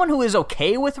someone who is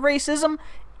okay with racism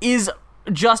is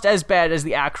just as bad as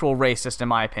the actual racist, in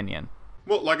my opinion.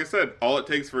 Well, like I said, all it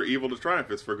takes for evil to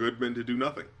triumph is for good men to do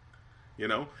nothing.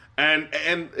 And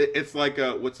it's like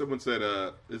what someone said.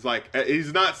 Is like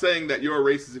he's not saying that you're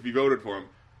a racist if you voted for him,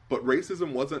 but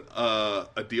racism wasn't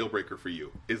a deal breaker for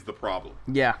you. Is the problem?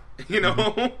 Yeah.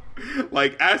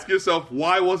 Like ask yourself,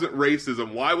 why wasn't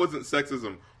racism? Why wasn't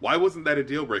sexism? Why wasn't that a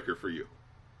deal breaker for you?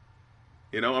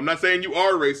 I'm not saying you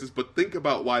are racist, but think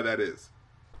about why that is.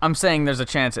 I'm saying there's a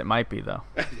chance it might be, though.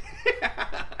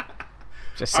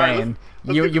 Just saying.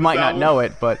 Right, you might not know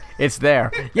it, but it's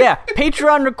there. Yeah,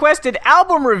 Patreon requested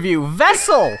album review,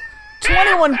 Vessel,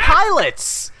 21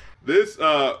 Pilots. This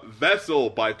Vessel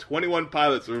by 21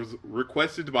 Pilots was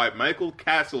requested by Michael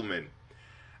Castleman.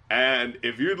 And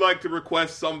if you'd like to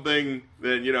request something,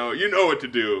 then you know what to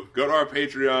do. Go to our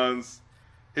Patreons,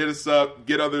 hit us up,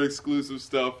 get other exclusive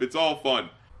stuff. It's all fun.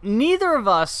 Neither of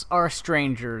us are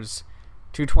strangers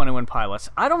to 21 Pilots.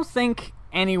 I don't think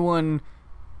anyone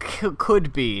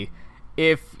could be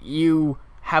if you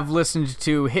have listened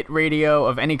to hit radio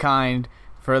of any kind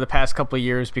for the past couple of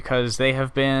years, because they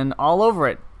have been all over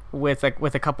it with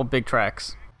a couple big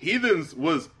tracks. Heathens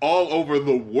was all over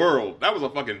the world. That was a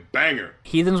fucking banger.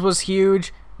 Heathens was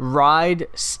huge. Ride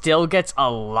still gets a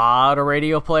lot of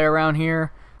radio play around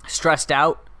here. Stressed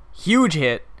Out, huge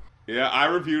hit. Yeah, I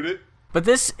reviewed it. But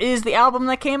this is the album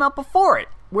that came out before it.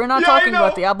 We're not talking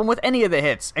about the album with any of the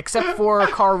hits, except for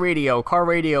Car Radio. Car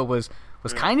Radio was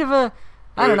kind of a...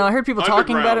 I don't know, I heard people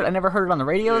talking about it. I never heard it on the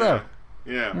radio, though.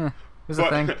 Yeah. It was a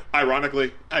thing.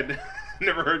 Ironically, I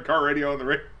never heard Car Radio on the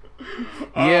radio.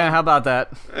 Yeah, how about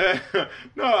that?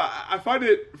 No, I find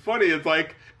it funny. It's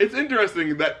like, it's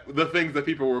interesting that the things that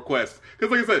people request.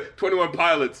 Because like I said, 21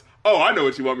 Pilots. Oh, I know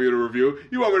what you want me to review.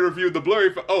 You want me to review the blurry...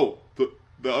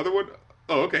 the other one?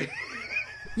 Oh, okay.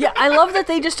 Yeah, I love that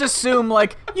they just assume,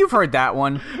 like, you've heard that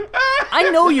one. I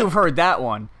know you've heard that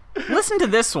one. Listen to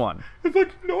this one. It's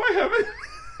like, no, I haven't.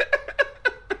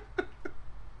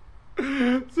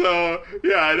 So,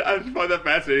 yeah, I just find that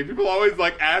fascinating. People always,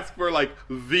 like, ask for, like,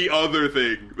 the other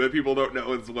thing that people don't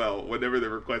know as well whenever they're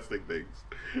requesting things.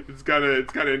 It's kind of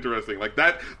interesting. Like,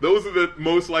 those are the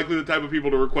most likely the type of people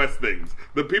to request things.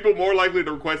 The people more likely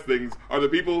to request things are the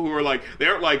people who are like, they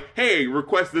aren't like, hey,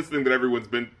 request this thing that everyone's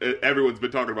been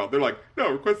talking about. They're like,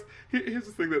 no, here's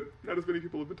this thing that not as many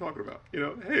people have been talking about. You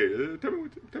know, hey, tell me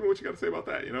what you got to say about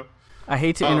that, you know? I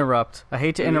hate to interrupt,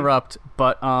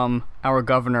 but our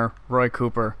governor, Roy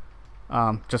Cooper,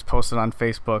 just posted on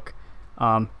Facebook,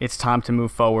 it's time to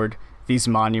move forward. These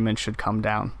monuments should come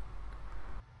down.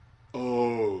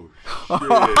 Oh, shit.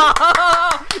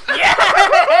 Yeah!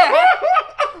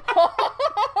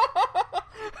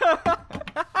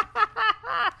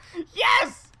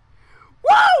 Yes!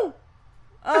 Woo!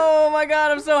 Oh my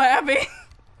god, I'm so happy.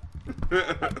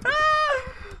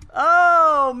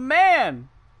 Oh, man.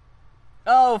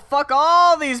 Oh, fuck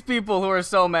all these people who are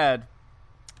so mad.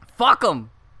 Fuck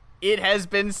them. It has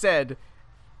been said.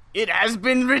 It has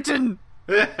been written.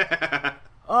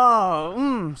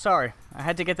 Oh, sorry. I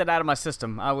had to get that out of my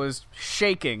system. I was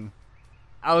shaking.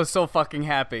 I was so fucking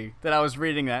happy that I was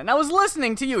reading that. And I was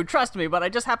listening to you, trust me, but I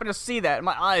just happened to see that, and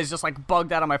my eyes just, like,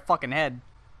 bugged out of my fucking head.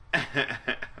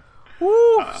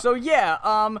 Woo! So,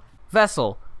 yeah,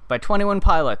 Vessel by 21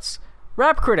 Pilots.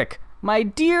 Rap Critic, my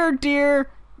dear, dear,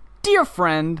 dear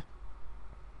friend.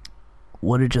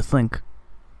 What did you think?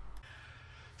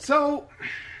 So,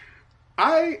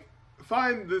 I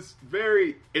find this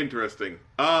very interesting.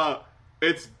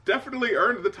 It's definitely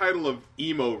earned the title of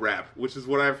emo rap, which is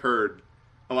what I've heard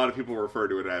a lot of people refer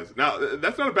to it as. Now,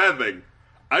 that's not a bad thing.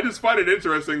 I just find it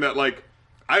interesting that, like,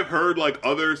 I've heard, like,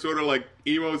 other sort of, like,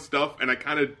 emo stuff, and I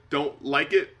kind of don't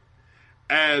like it.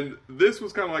 And this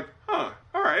was kind of like,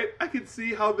 alright, I can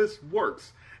see how this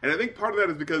works. And I think part of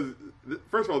that is because,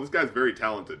 first of all, this guy's very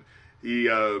talented. He,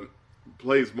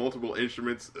 plays multiple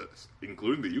instruments,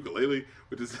 including the ukulele,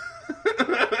 which is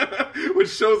which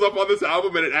shows up on this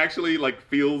album, and it actually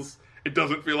it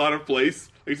doesn't feel out of place.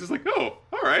 He's just like, oh,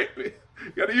 all right, you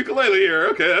got a ukulele here,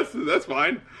 okay, that's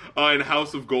fine. In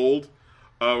House of Gold,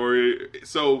 now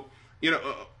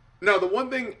the one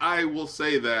thing I will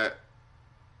say that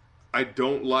I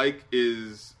don't like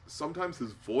is sometimes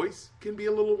his voice can be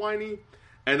a little whiny,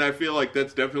 and I feel like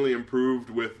that's definitely improved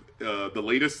with the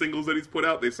latest singles that he's put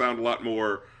out. They sound a lot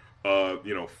more,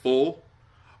 full.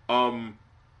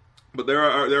 But there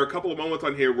are a couple of moments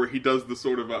on here where he does the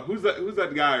sort of who's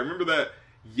that guy? Remember that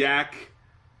Yak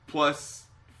plus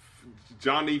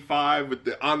Johnny 5 with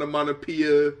the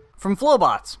onomatopoeia from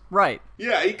Flowbots, right?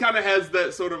 Yeah, he kind of has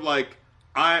that sort of like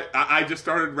I just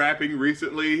started rapping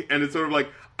recently, and it's sort of like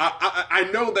I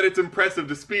know that it's impressive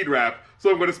to speed rap,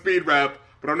 so I'm going to speed rap,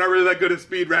 but I'm not really that good at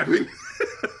speed rapping.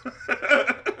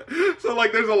 So,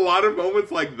 like, there's a lot of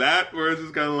moments like that where it's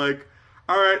just kind of like,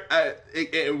 all right,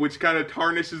 which kind of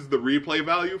tarnishes the replay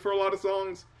value for a lot of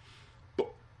songs.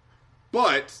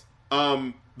 But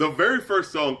the very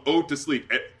first song, Ode to Sleep,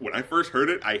 when I first heard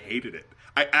it, I hated it.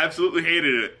 I absolutely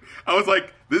hated it. I was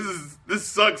like, this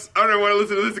sucks. I don't want to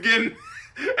listen to this again.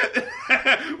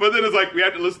 But then it's like, we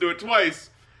have to listen to it twice.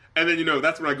 And then,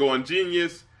 that's when I go on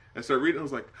Genius and start reading. I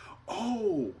was like,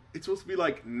 oh, it's supposed to be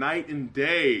like night and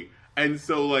day. And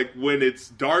so, like, when it's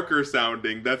darker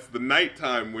sounding, that's the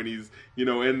nighttime when he's,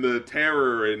 in the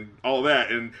terror and all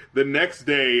that. And the next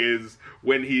day is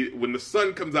when the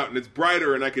sun comes out and it's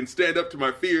brighter and I can stand up to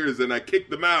my fears and I kick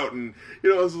them out. And, I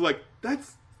was like,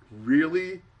 that's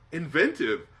really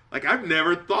inventive. Like, I've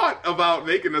never thought about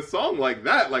making a song like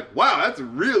that. Like, wow, that's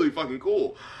really fucking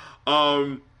cool.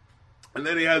 And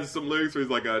then he has some lyrics where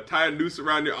he's like, tie a noose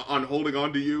around on holding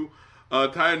on to you.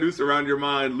 Tie a noose around your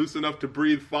mind, loose enough to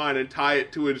breathe fine, and tie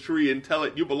it to a tree and tell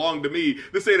it you belong to me.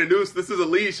 This ain't a noose, this is a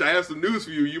leash. I have some news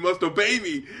for you. You must obey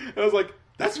me. And I was like,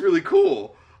 that's really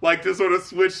cool. Like, to sort of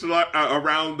switch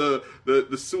around the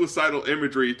suicidal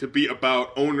imagery to be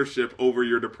about ownership over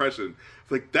your depression.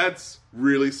 It's like, that's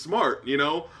really smart,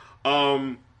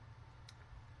 And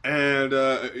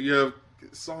you have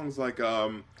songs like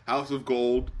House of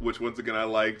Gold, which once again I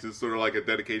liked, is sort of like a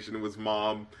dedication to his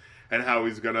mom and how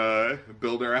he's gonna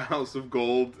build her a house of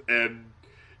gold and,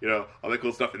 all that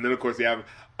cool stuff. And then, of course, you have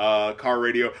Car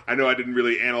Radio. I know I didn't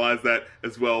really analyze that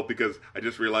as well because I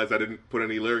just realized I didn't put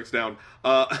any lyrics down.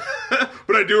 But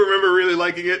I do remember really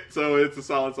liking it, so it's a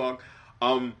solid song.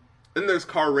 Then there's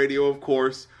Car Radio, of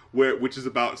course, which is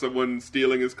about someone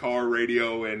stealing his car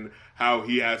radio and how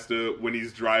he has to, when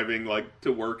he's driving, like,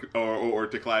 to work or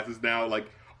to classes now, like,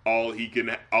 all he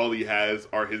has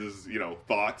are his,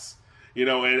 thoughts. And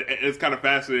it's kind of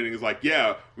fascinating. It's like,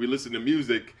 yeah, we listen to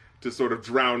music to sort of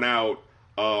drown out,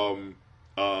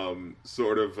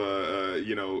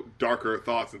 darker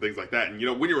thoughts and things like that.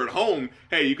 And, when you're at home,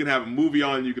 hey, you can have a movie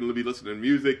on, you can be listening to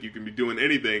music, you can be doing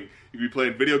anything, you can be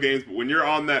playing video games, but when you're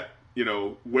on that,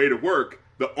 way to work,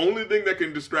 the only thing that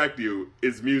can distract you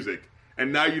is music.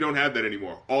 And now you don't have that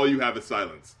anymore. All you have is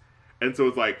silence. And so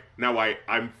it's like, now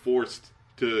I'm forced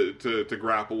to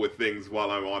grapple with things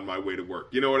while I'm on my way to work.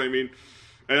 You know what I mean?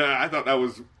 And I thought that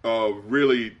was a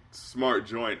really smart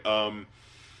joint. And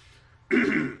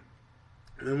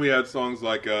then we had songs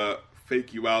like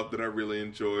Fake You Out that I really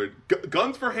enjoyed.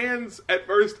 Guns for Hands at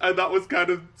first I thought was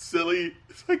kind of silly.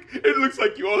 It's like, it looks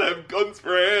like you all have guns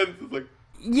for hands. It's like,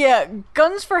 yeah,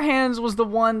 Guns for Hands was the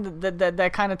one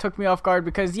that kind of took me off guard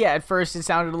because, yeah, at first it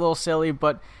sounded a little silly,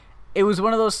 but it was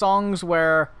one of those songs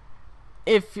where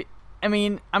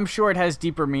I'm sure it has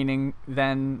deeper meaning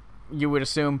than you would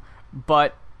assume,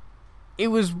 but it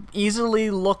was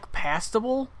easily look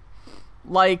pastable.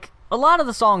 Like, a lot of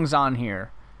the songs on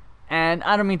here, and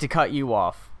I don't mean to cut you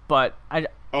off, but I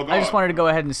just wanted to go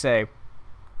ahead and say,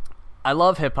 I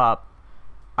love hip-hop,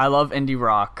 I love indie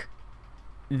rock.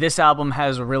 This album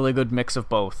has a really good mix of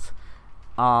both.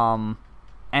 And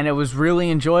it was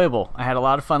really enjoyable. I had a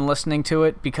lot of fun listening to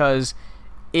it because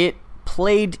it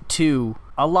played to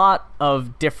a lot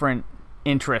of different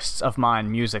interests of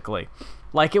mine musically.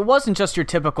 Like, it wasn't just your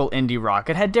typical indie rock.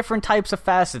 It had different types of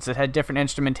facets. It had different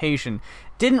instrumentation.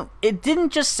 It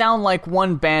didn't just sound like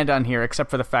one band on here, except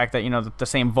for the fact that, the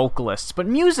same vocalists. But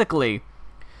musically,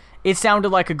 it sounded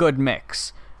like a good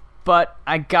mix. But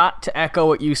I got to echo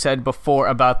what you said before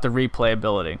about the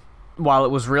replayability. While it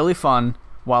was really fun,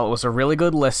 while it was a really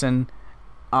good listen,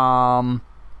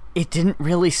 it didn't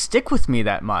really stick with me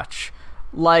that much.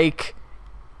 Like,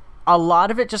 a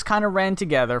lot of it just kind of ran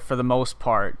together for the most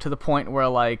part, to the point where,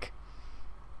 like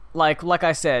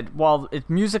I said, while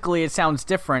musically it sounds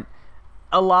different,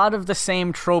 a lot of the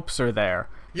same tropes are there.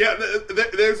 Yeah,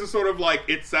 there's a sort of, like,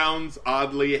 it sounds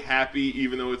oddly happy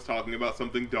even though it's talking about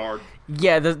something dark.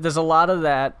 Yeah, there's a lot of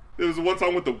that. There was one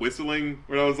song with the whistling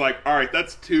where I was like, alright,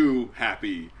 that's too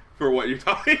happy for what you're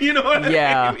talking, you know what I mean?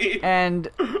 Yeah, and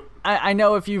I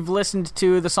know if you've listened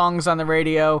to the songs on the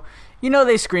radio,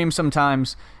 they scream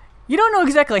sometimes. You don't know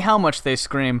exactly how much they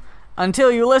scream until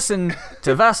you listen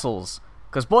to Vessels.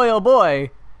 Because boy, oh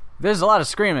boy, there's a lot of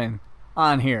screaming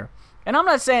on here. And I'm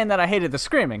not saying that I hated the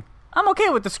screaming. I'm okay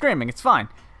with the screaming, it's fine.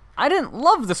 I didn't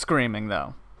love the screaming,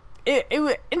 though.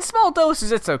 In small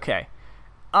doses, it's okay.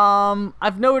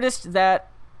 I've noticed that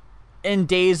in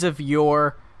days of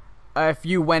yore, if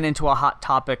you went into a hot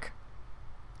topic,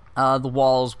 the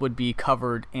walls would be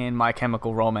covered in My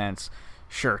Chemical Romance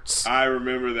shirts. I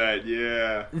remember that,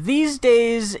 yeah. These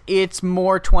days, it's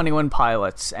more 21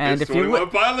 Pilots. And if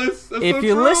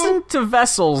you listen to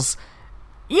Vessels,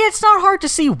 yeah, it's not hard to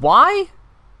see why.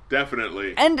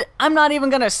 Definitely. And I'm not even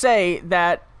going to say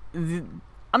that...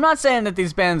 I'm not saying that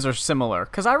these bands are similar,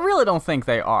 because I really don't think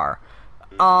they are.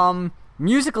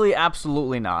 Musically,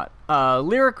 absolutely not.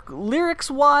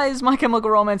 Lyrics-wise, My Chemical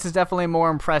Romance is definitely more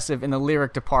impressive in the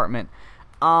lyric department.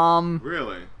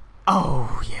 Really?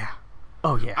 Oh, yeah.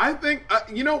 Oh, yeah. I think,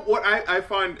 what I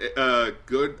find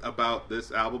good about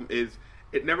this album is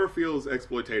it never feels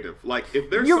exploitative. Like, if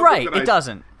there's You're right, it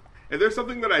doesn't. If there's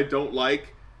something that I don't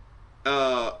like,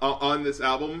 on this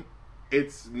album,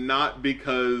 it's not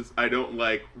because I don't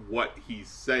like what he's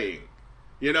saying.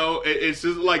 You know, it's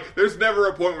just like, there's never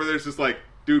a point where there's just like,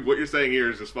 dude, what you're saying here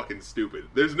is just fucking stupid.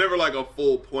 There's never like a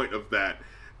full point of that.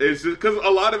 It's just because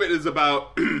a lot of it is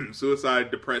about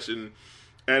suicide, depression,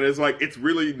 and it's like, it's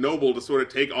really noble to sort of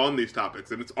take on these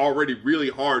topics, and it's already really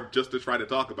hard just to try to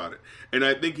talk about it. And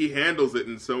I think he handles it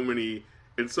in so many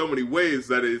ways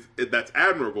that's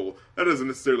admirable. That doesn't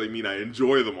necessarily mean I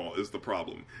enjoy them all, is the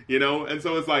problem, you know? And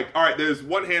so it's like, all right, there's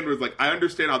one hand where it's like, I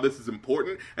understand how this is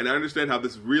important, and I understand how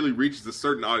this really reaches a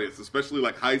certain audience, especially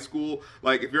like high school.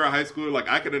 Like, if you're a high schooler, like,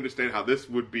 I can understand how this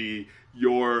would be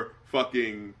your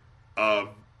fucking,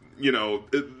 you know,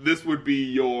 this would be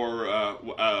your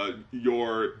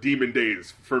Demon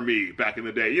Days for me back in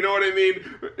the day. You know what I mean?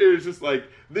 It was just like,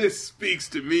 this speaks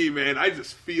to me, man. I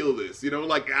just feel this, you know,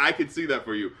 like, I could see that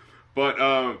for you. But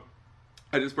I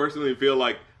just personally feel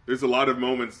like there's a lot of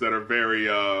moments that are very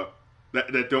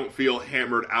that don't feel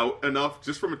hammered out enough,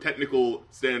 just from a technical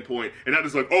standpoint, and not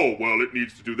just like, oh, well, it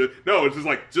needs to do this. No, it's just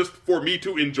like, just for me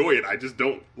to enjoy it. I just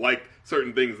don't like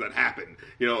certain things that happen,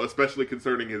 you know, especially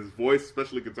concerning his voice,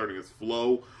 especially concerning his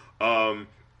flow, and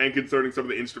concerning some of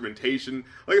the instrumentation.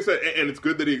 Like I said, and it's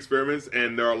good that he experiments,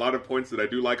 and there are a lot of points that I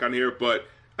do like on here, but,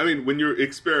 I mean, when you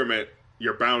experiment,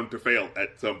 you're bound to fail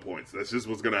at some points. That's just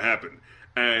what's going to happen.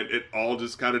 And it all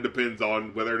just kind of depends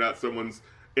on whether or not someone's,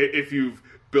 if you've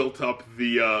built up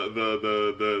the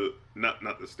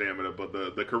not the stamina, but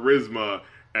the charisma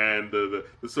and the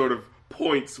sort of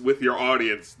points with your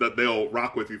audience that they'll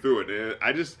rock with you through it. And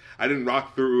I didn't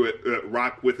rock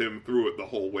with him through it the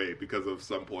whole way because of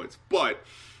some points, but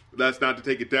that's not to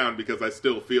take it down, because I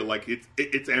still feel like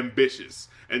it's ambitious,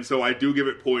 and so I do give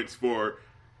it points for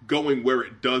going where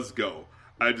it does go.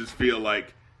 I just feel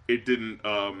like it didn't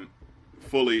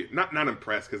fully not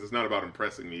impress, because it's not about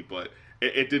impressing me, but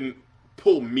it didn't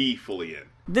pull me fully in.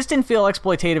 This didn't feel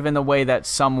exploitative in the way that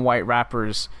some white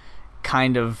rappers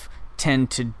kind of tend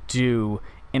to do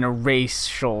in a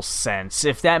racial sense,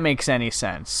 if that makes any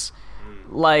sense.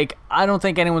 Like, I don't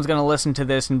think anyone's going to listen to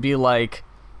this and be like,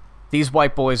 these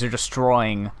white boys are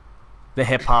destroying the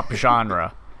hip-hop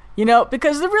genre. You know,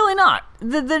 because they're really not.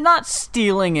 They're not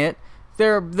stealing it.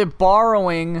 They're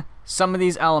borrowing some of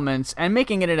these elements and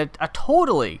making it a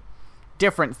totally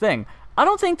different thing. I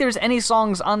don't think there's any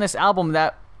songs on this album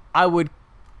that I would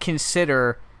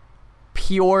consider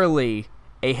purely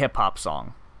a hip-hop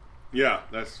song. Yeah,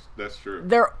 that's true.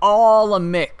 They're all a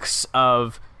mix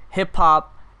of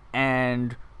hip-hop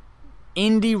and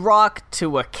indie rock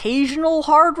to occasional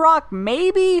hard rock,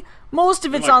 maybe. Most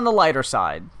of it's like, on the lighter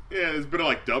side. Yeah, there's a bit of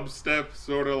like dubstep,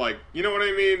 sort of like, you know what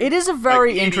I mean? It is a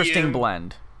very like interesting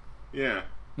blend. Yeah.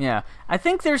 Yeah, I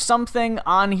think there's something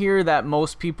on here that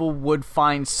most people would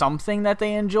find something that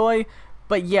they enjoy,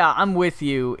 but yeah, I'm with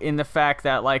you in the fact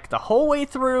that, like, the whole way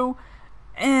through,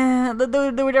 there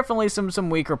were definitely some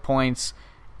weaker points,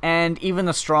 and even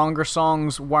the stronger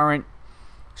songs weren't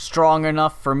strong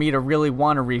enough for me to really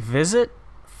want to revisit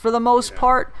for the most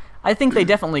part. I think they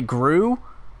definitely grew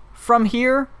from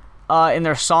here in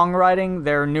their songwriting.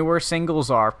 Their newer singles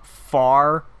are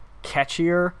far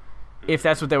catchier, if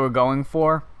that's what they were going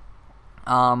for.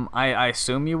 I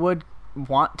assume you would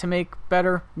want to make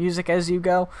better music as you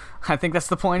go. I think that's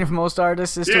the point of most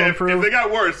artists, is to improve. If they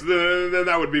got worse, then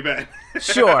that would be bad.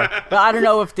 Sure. But I don't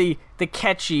know if the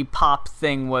catchy pop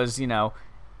thing was, you know,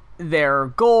 their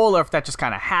goal, or if that just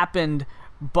kind of happened.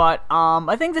 But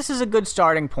I think this is a good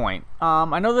starting point.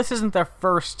 I know this isn't their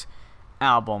first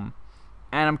album,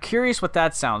 and I'm curious what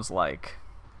that sounds like.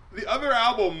 The other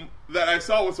album that I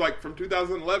saw was like from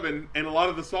 2011, and a lot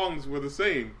of the songs were the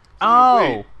same. So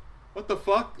wait, what the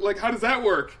fuck? Like, how does that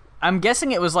work? I'm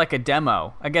guessing it was like a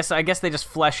demo. I guess they just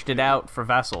fleshed it out for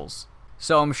Vessels.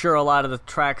 So I'm sure a lot of the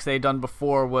tracks they'd done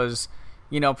before was,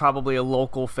 you know, probably a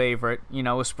local favorite, you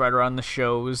know, was spread around the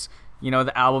shows, you know,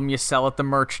 the album you sell at the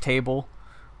merch table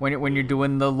when you're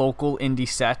doing the local indie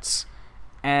sets.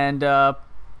 And,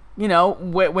 you know,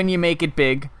 when you make it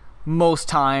big, most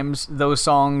times those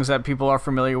songs that people are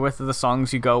familiar with are the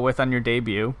songs you go with on your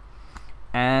debut.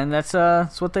 And that's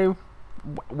what they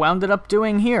wound it up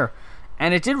doing here.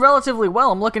 And it did relatively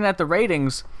well. I'm looking at the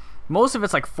ratings. Most of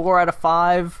it's like 4 out of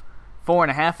 5,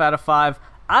 4.5 out of 5.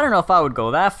 I don't know if I would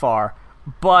go that far,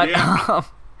 but yeah,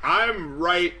 I'm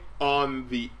right on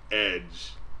the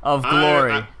edge of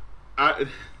glory. I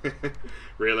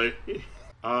really?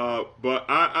 But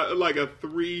I like a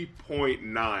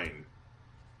 3.9.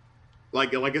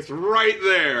 Like it's right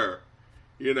there.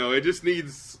 You know, it just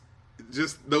needs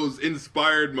just those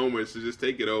inspired moments to just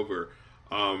take it over.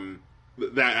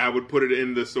 That I would put it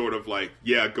in the sort of like,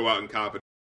 yeah, go out and cop it.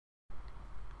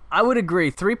 I would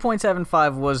agree.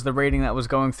 3.75 was the rating that was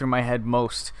going through my head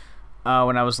most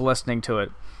when I was listening to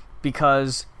it,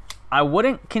 because I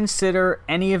wouldn't consider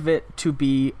any of it to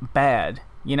be bad.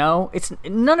 You know,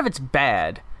 none of it's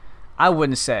bad, I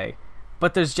wouldn't say,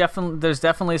 but there's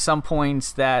definitely some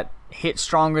points that hit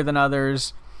stronger than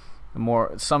others,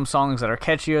 some songs that are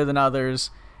catchier than others,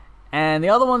 and the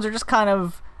other ones are just kind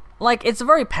of like, it's a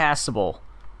very passable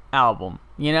album,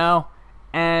 you know.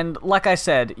 And like I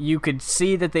said, you could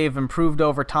see that they've improved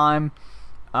over time,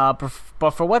 but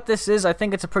for what this is, I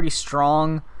think it's a pretty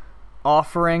strong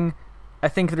offering. I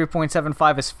think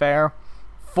 3.75 is fair.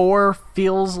 4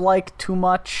 feels like too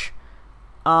much.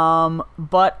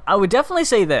 But I would definitely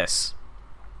say this.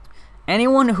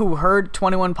 Anyone who heard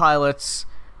 21 Pilots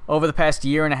over the past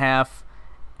year and a half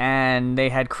and they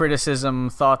had criticism,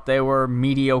 thought they were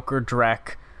mediocre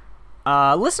dreck,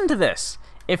 listen to this.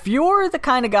 If you're the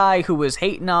kind of guy who was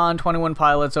hating on 21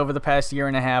 Pilots over the past year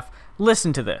and a half,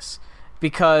 listen to this.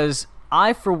 Because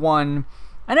I, for one,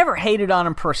 I never hated on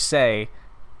him per se,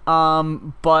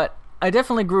 but I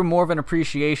definitely grew more of an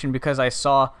appreciation because I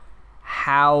saw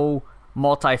how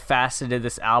multifaceted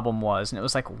this album was. And it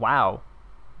was like, wow,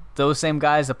 those same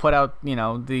guys that put out, you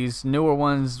know, these newer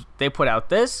ones, they put out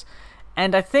this.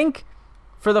 And I think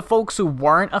for the folks who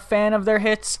weren't a fan of their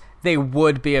hits, they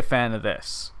would be a fan of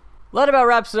this. That about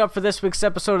wraps it up for this week's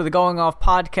episode of the Going Off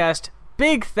podcast.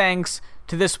 Big thanks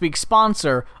to this week's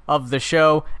sponsor of the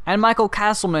show, and Michael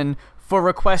Castleman, for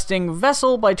requesting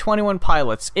Vessel by 21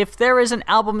 Pilots. If there is an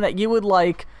album that you would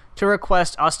like to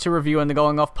request us to review on the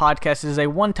Going Off podcast, it is a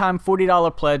one-time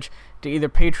 $40 pledge to either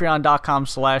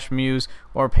patreon.com/muse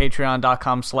or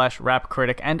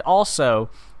patreon.com/rapcritic. And also,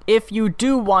 if you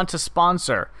do want to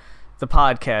sponsor the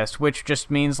podcast, which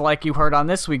just means, like you heard on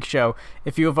this week's show,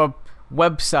 if you have a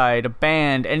website, a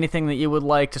band, anything that you would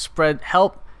like to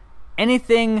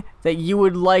anything that you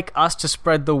would like us to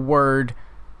spread the word.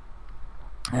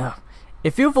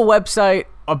 If you have a website,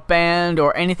 a band,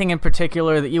 or anything in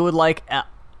particular that you would like...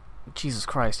 Jesus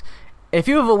Christ. If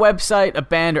you have a website, a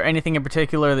band, or anything in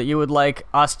particular that you would like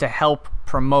us to help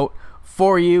promote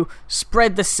for you,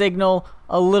 spread the signal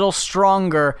a little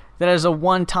stronger. That is a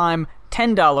one-time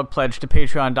 $10 pledge to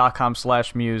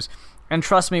patreon.com/muse. And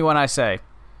trust me when I say,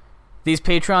 these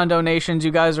Patreon donations you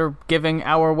guys are giving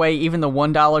our way, even the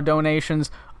 $1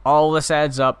 donations, all of this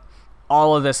adds up.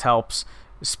 All of this helps,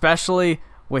 especially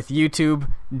with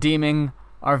YouTube deeming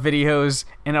our videos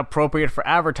inappropriate for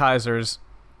advertisers.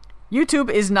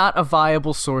 YouTube is not a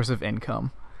viable source of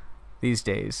income these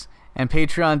days, and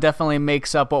Patreon definitely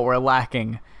makes up what we're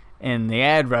lacking in the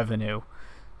ad revenue.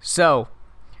 So,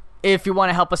 if you want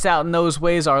to help us out in those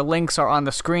ways, our links are on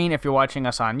the screen if you're watching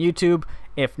us on YouTube.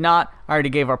 If not, I already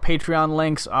gave our Patreon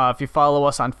links. If you follow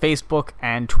us on Facebook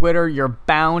and Twitter, you're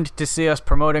bound to see us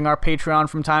promoting our Patreon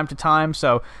from time to time.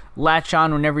 So latch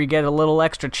on whenever you get a little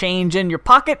extra change in your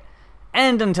pocket.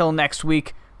 And until next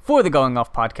week, for the Going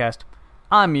Off podcast,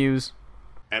 I'm Muse.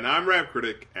 And I'm Rap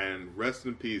Critic, and rest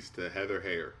in peace to Heather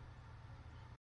Hayer.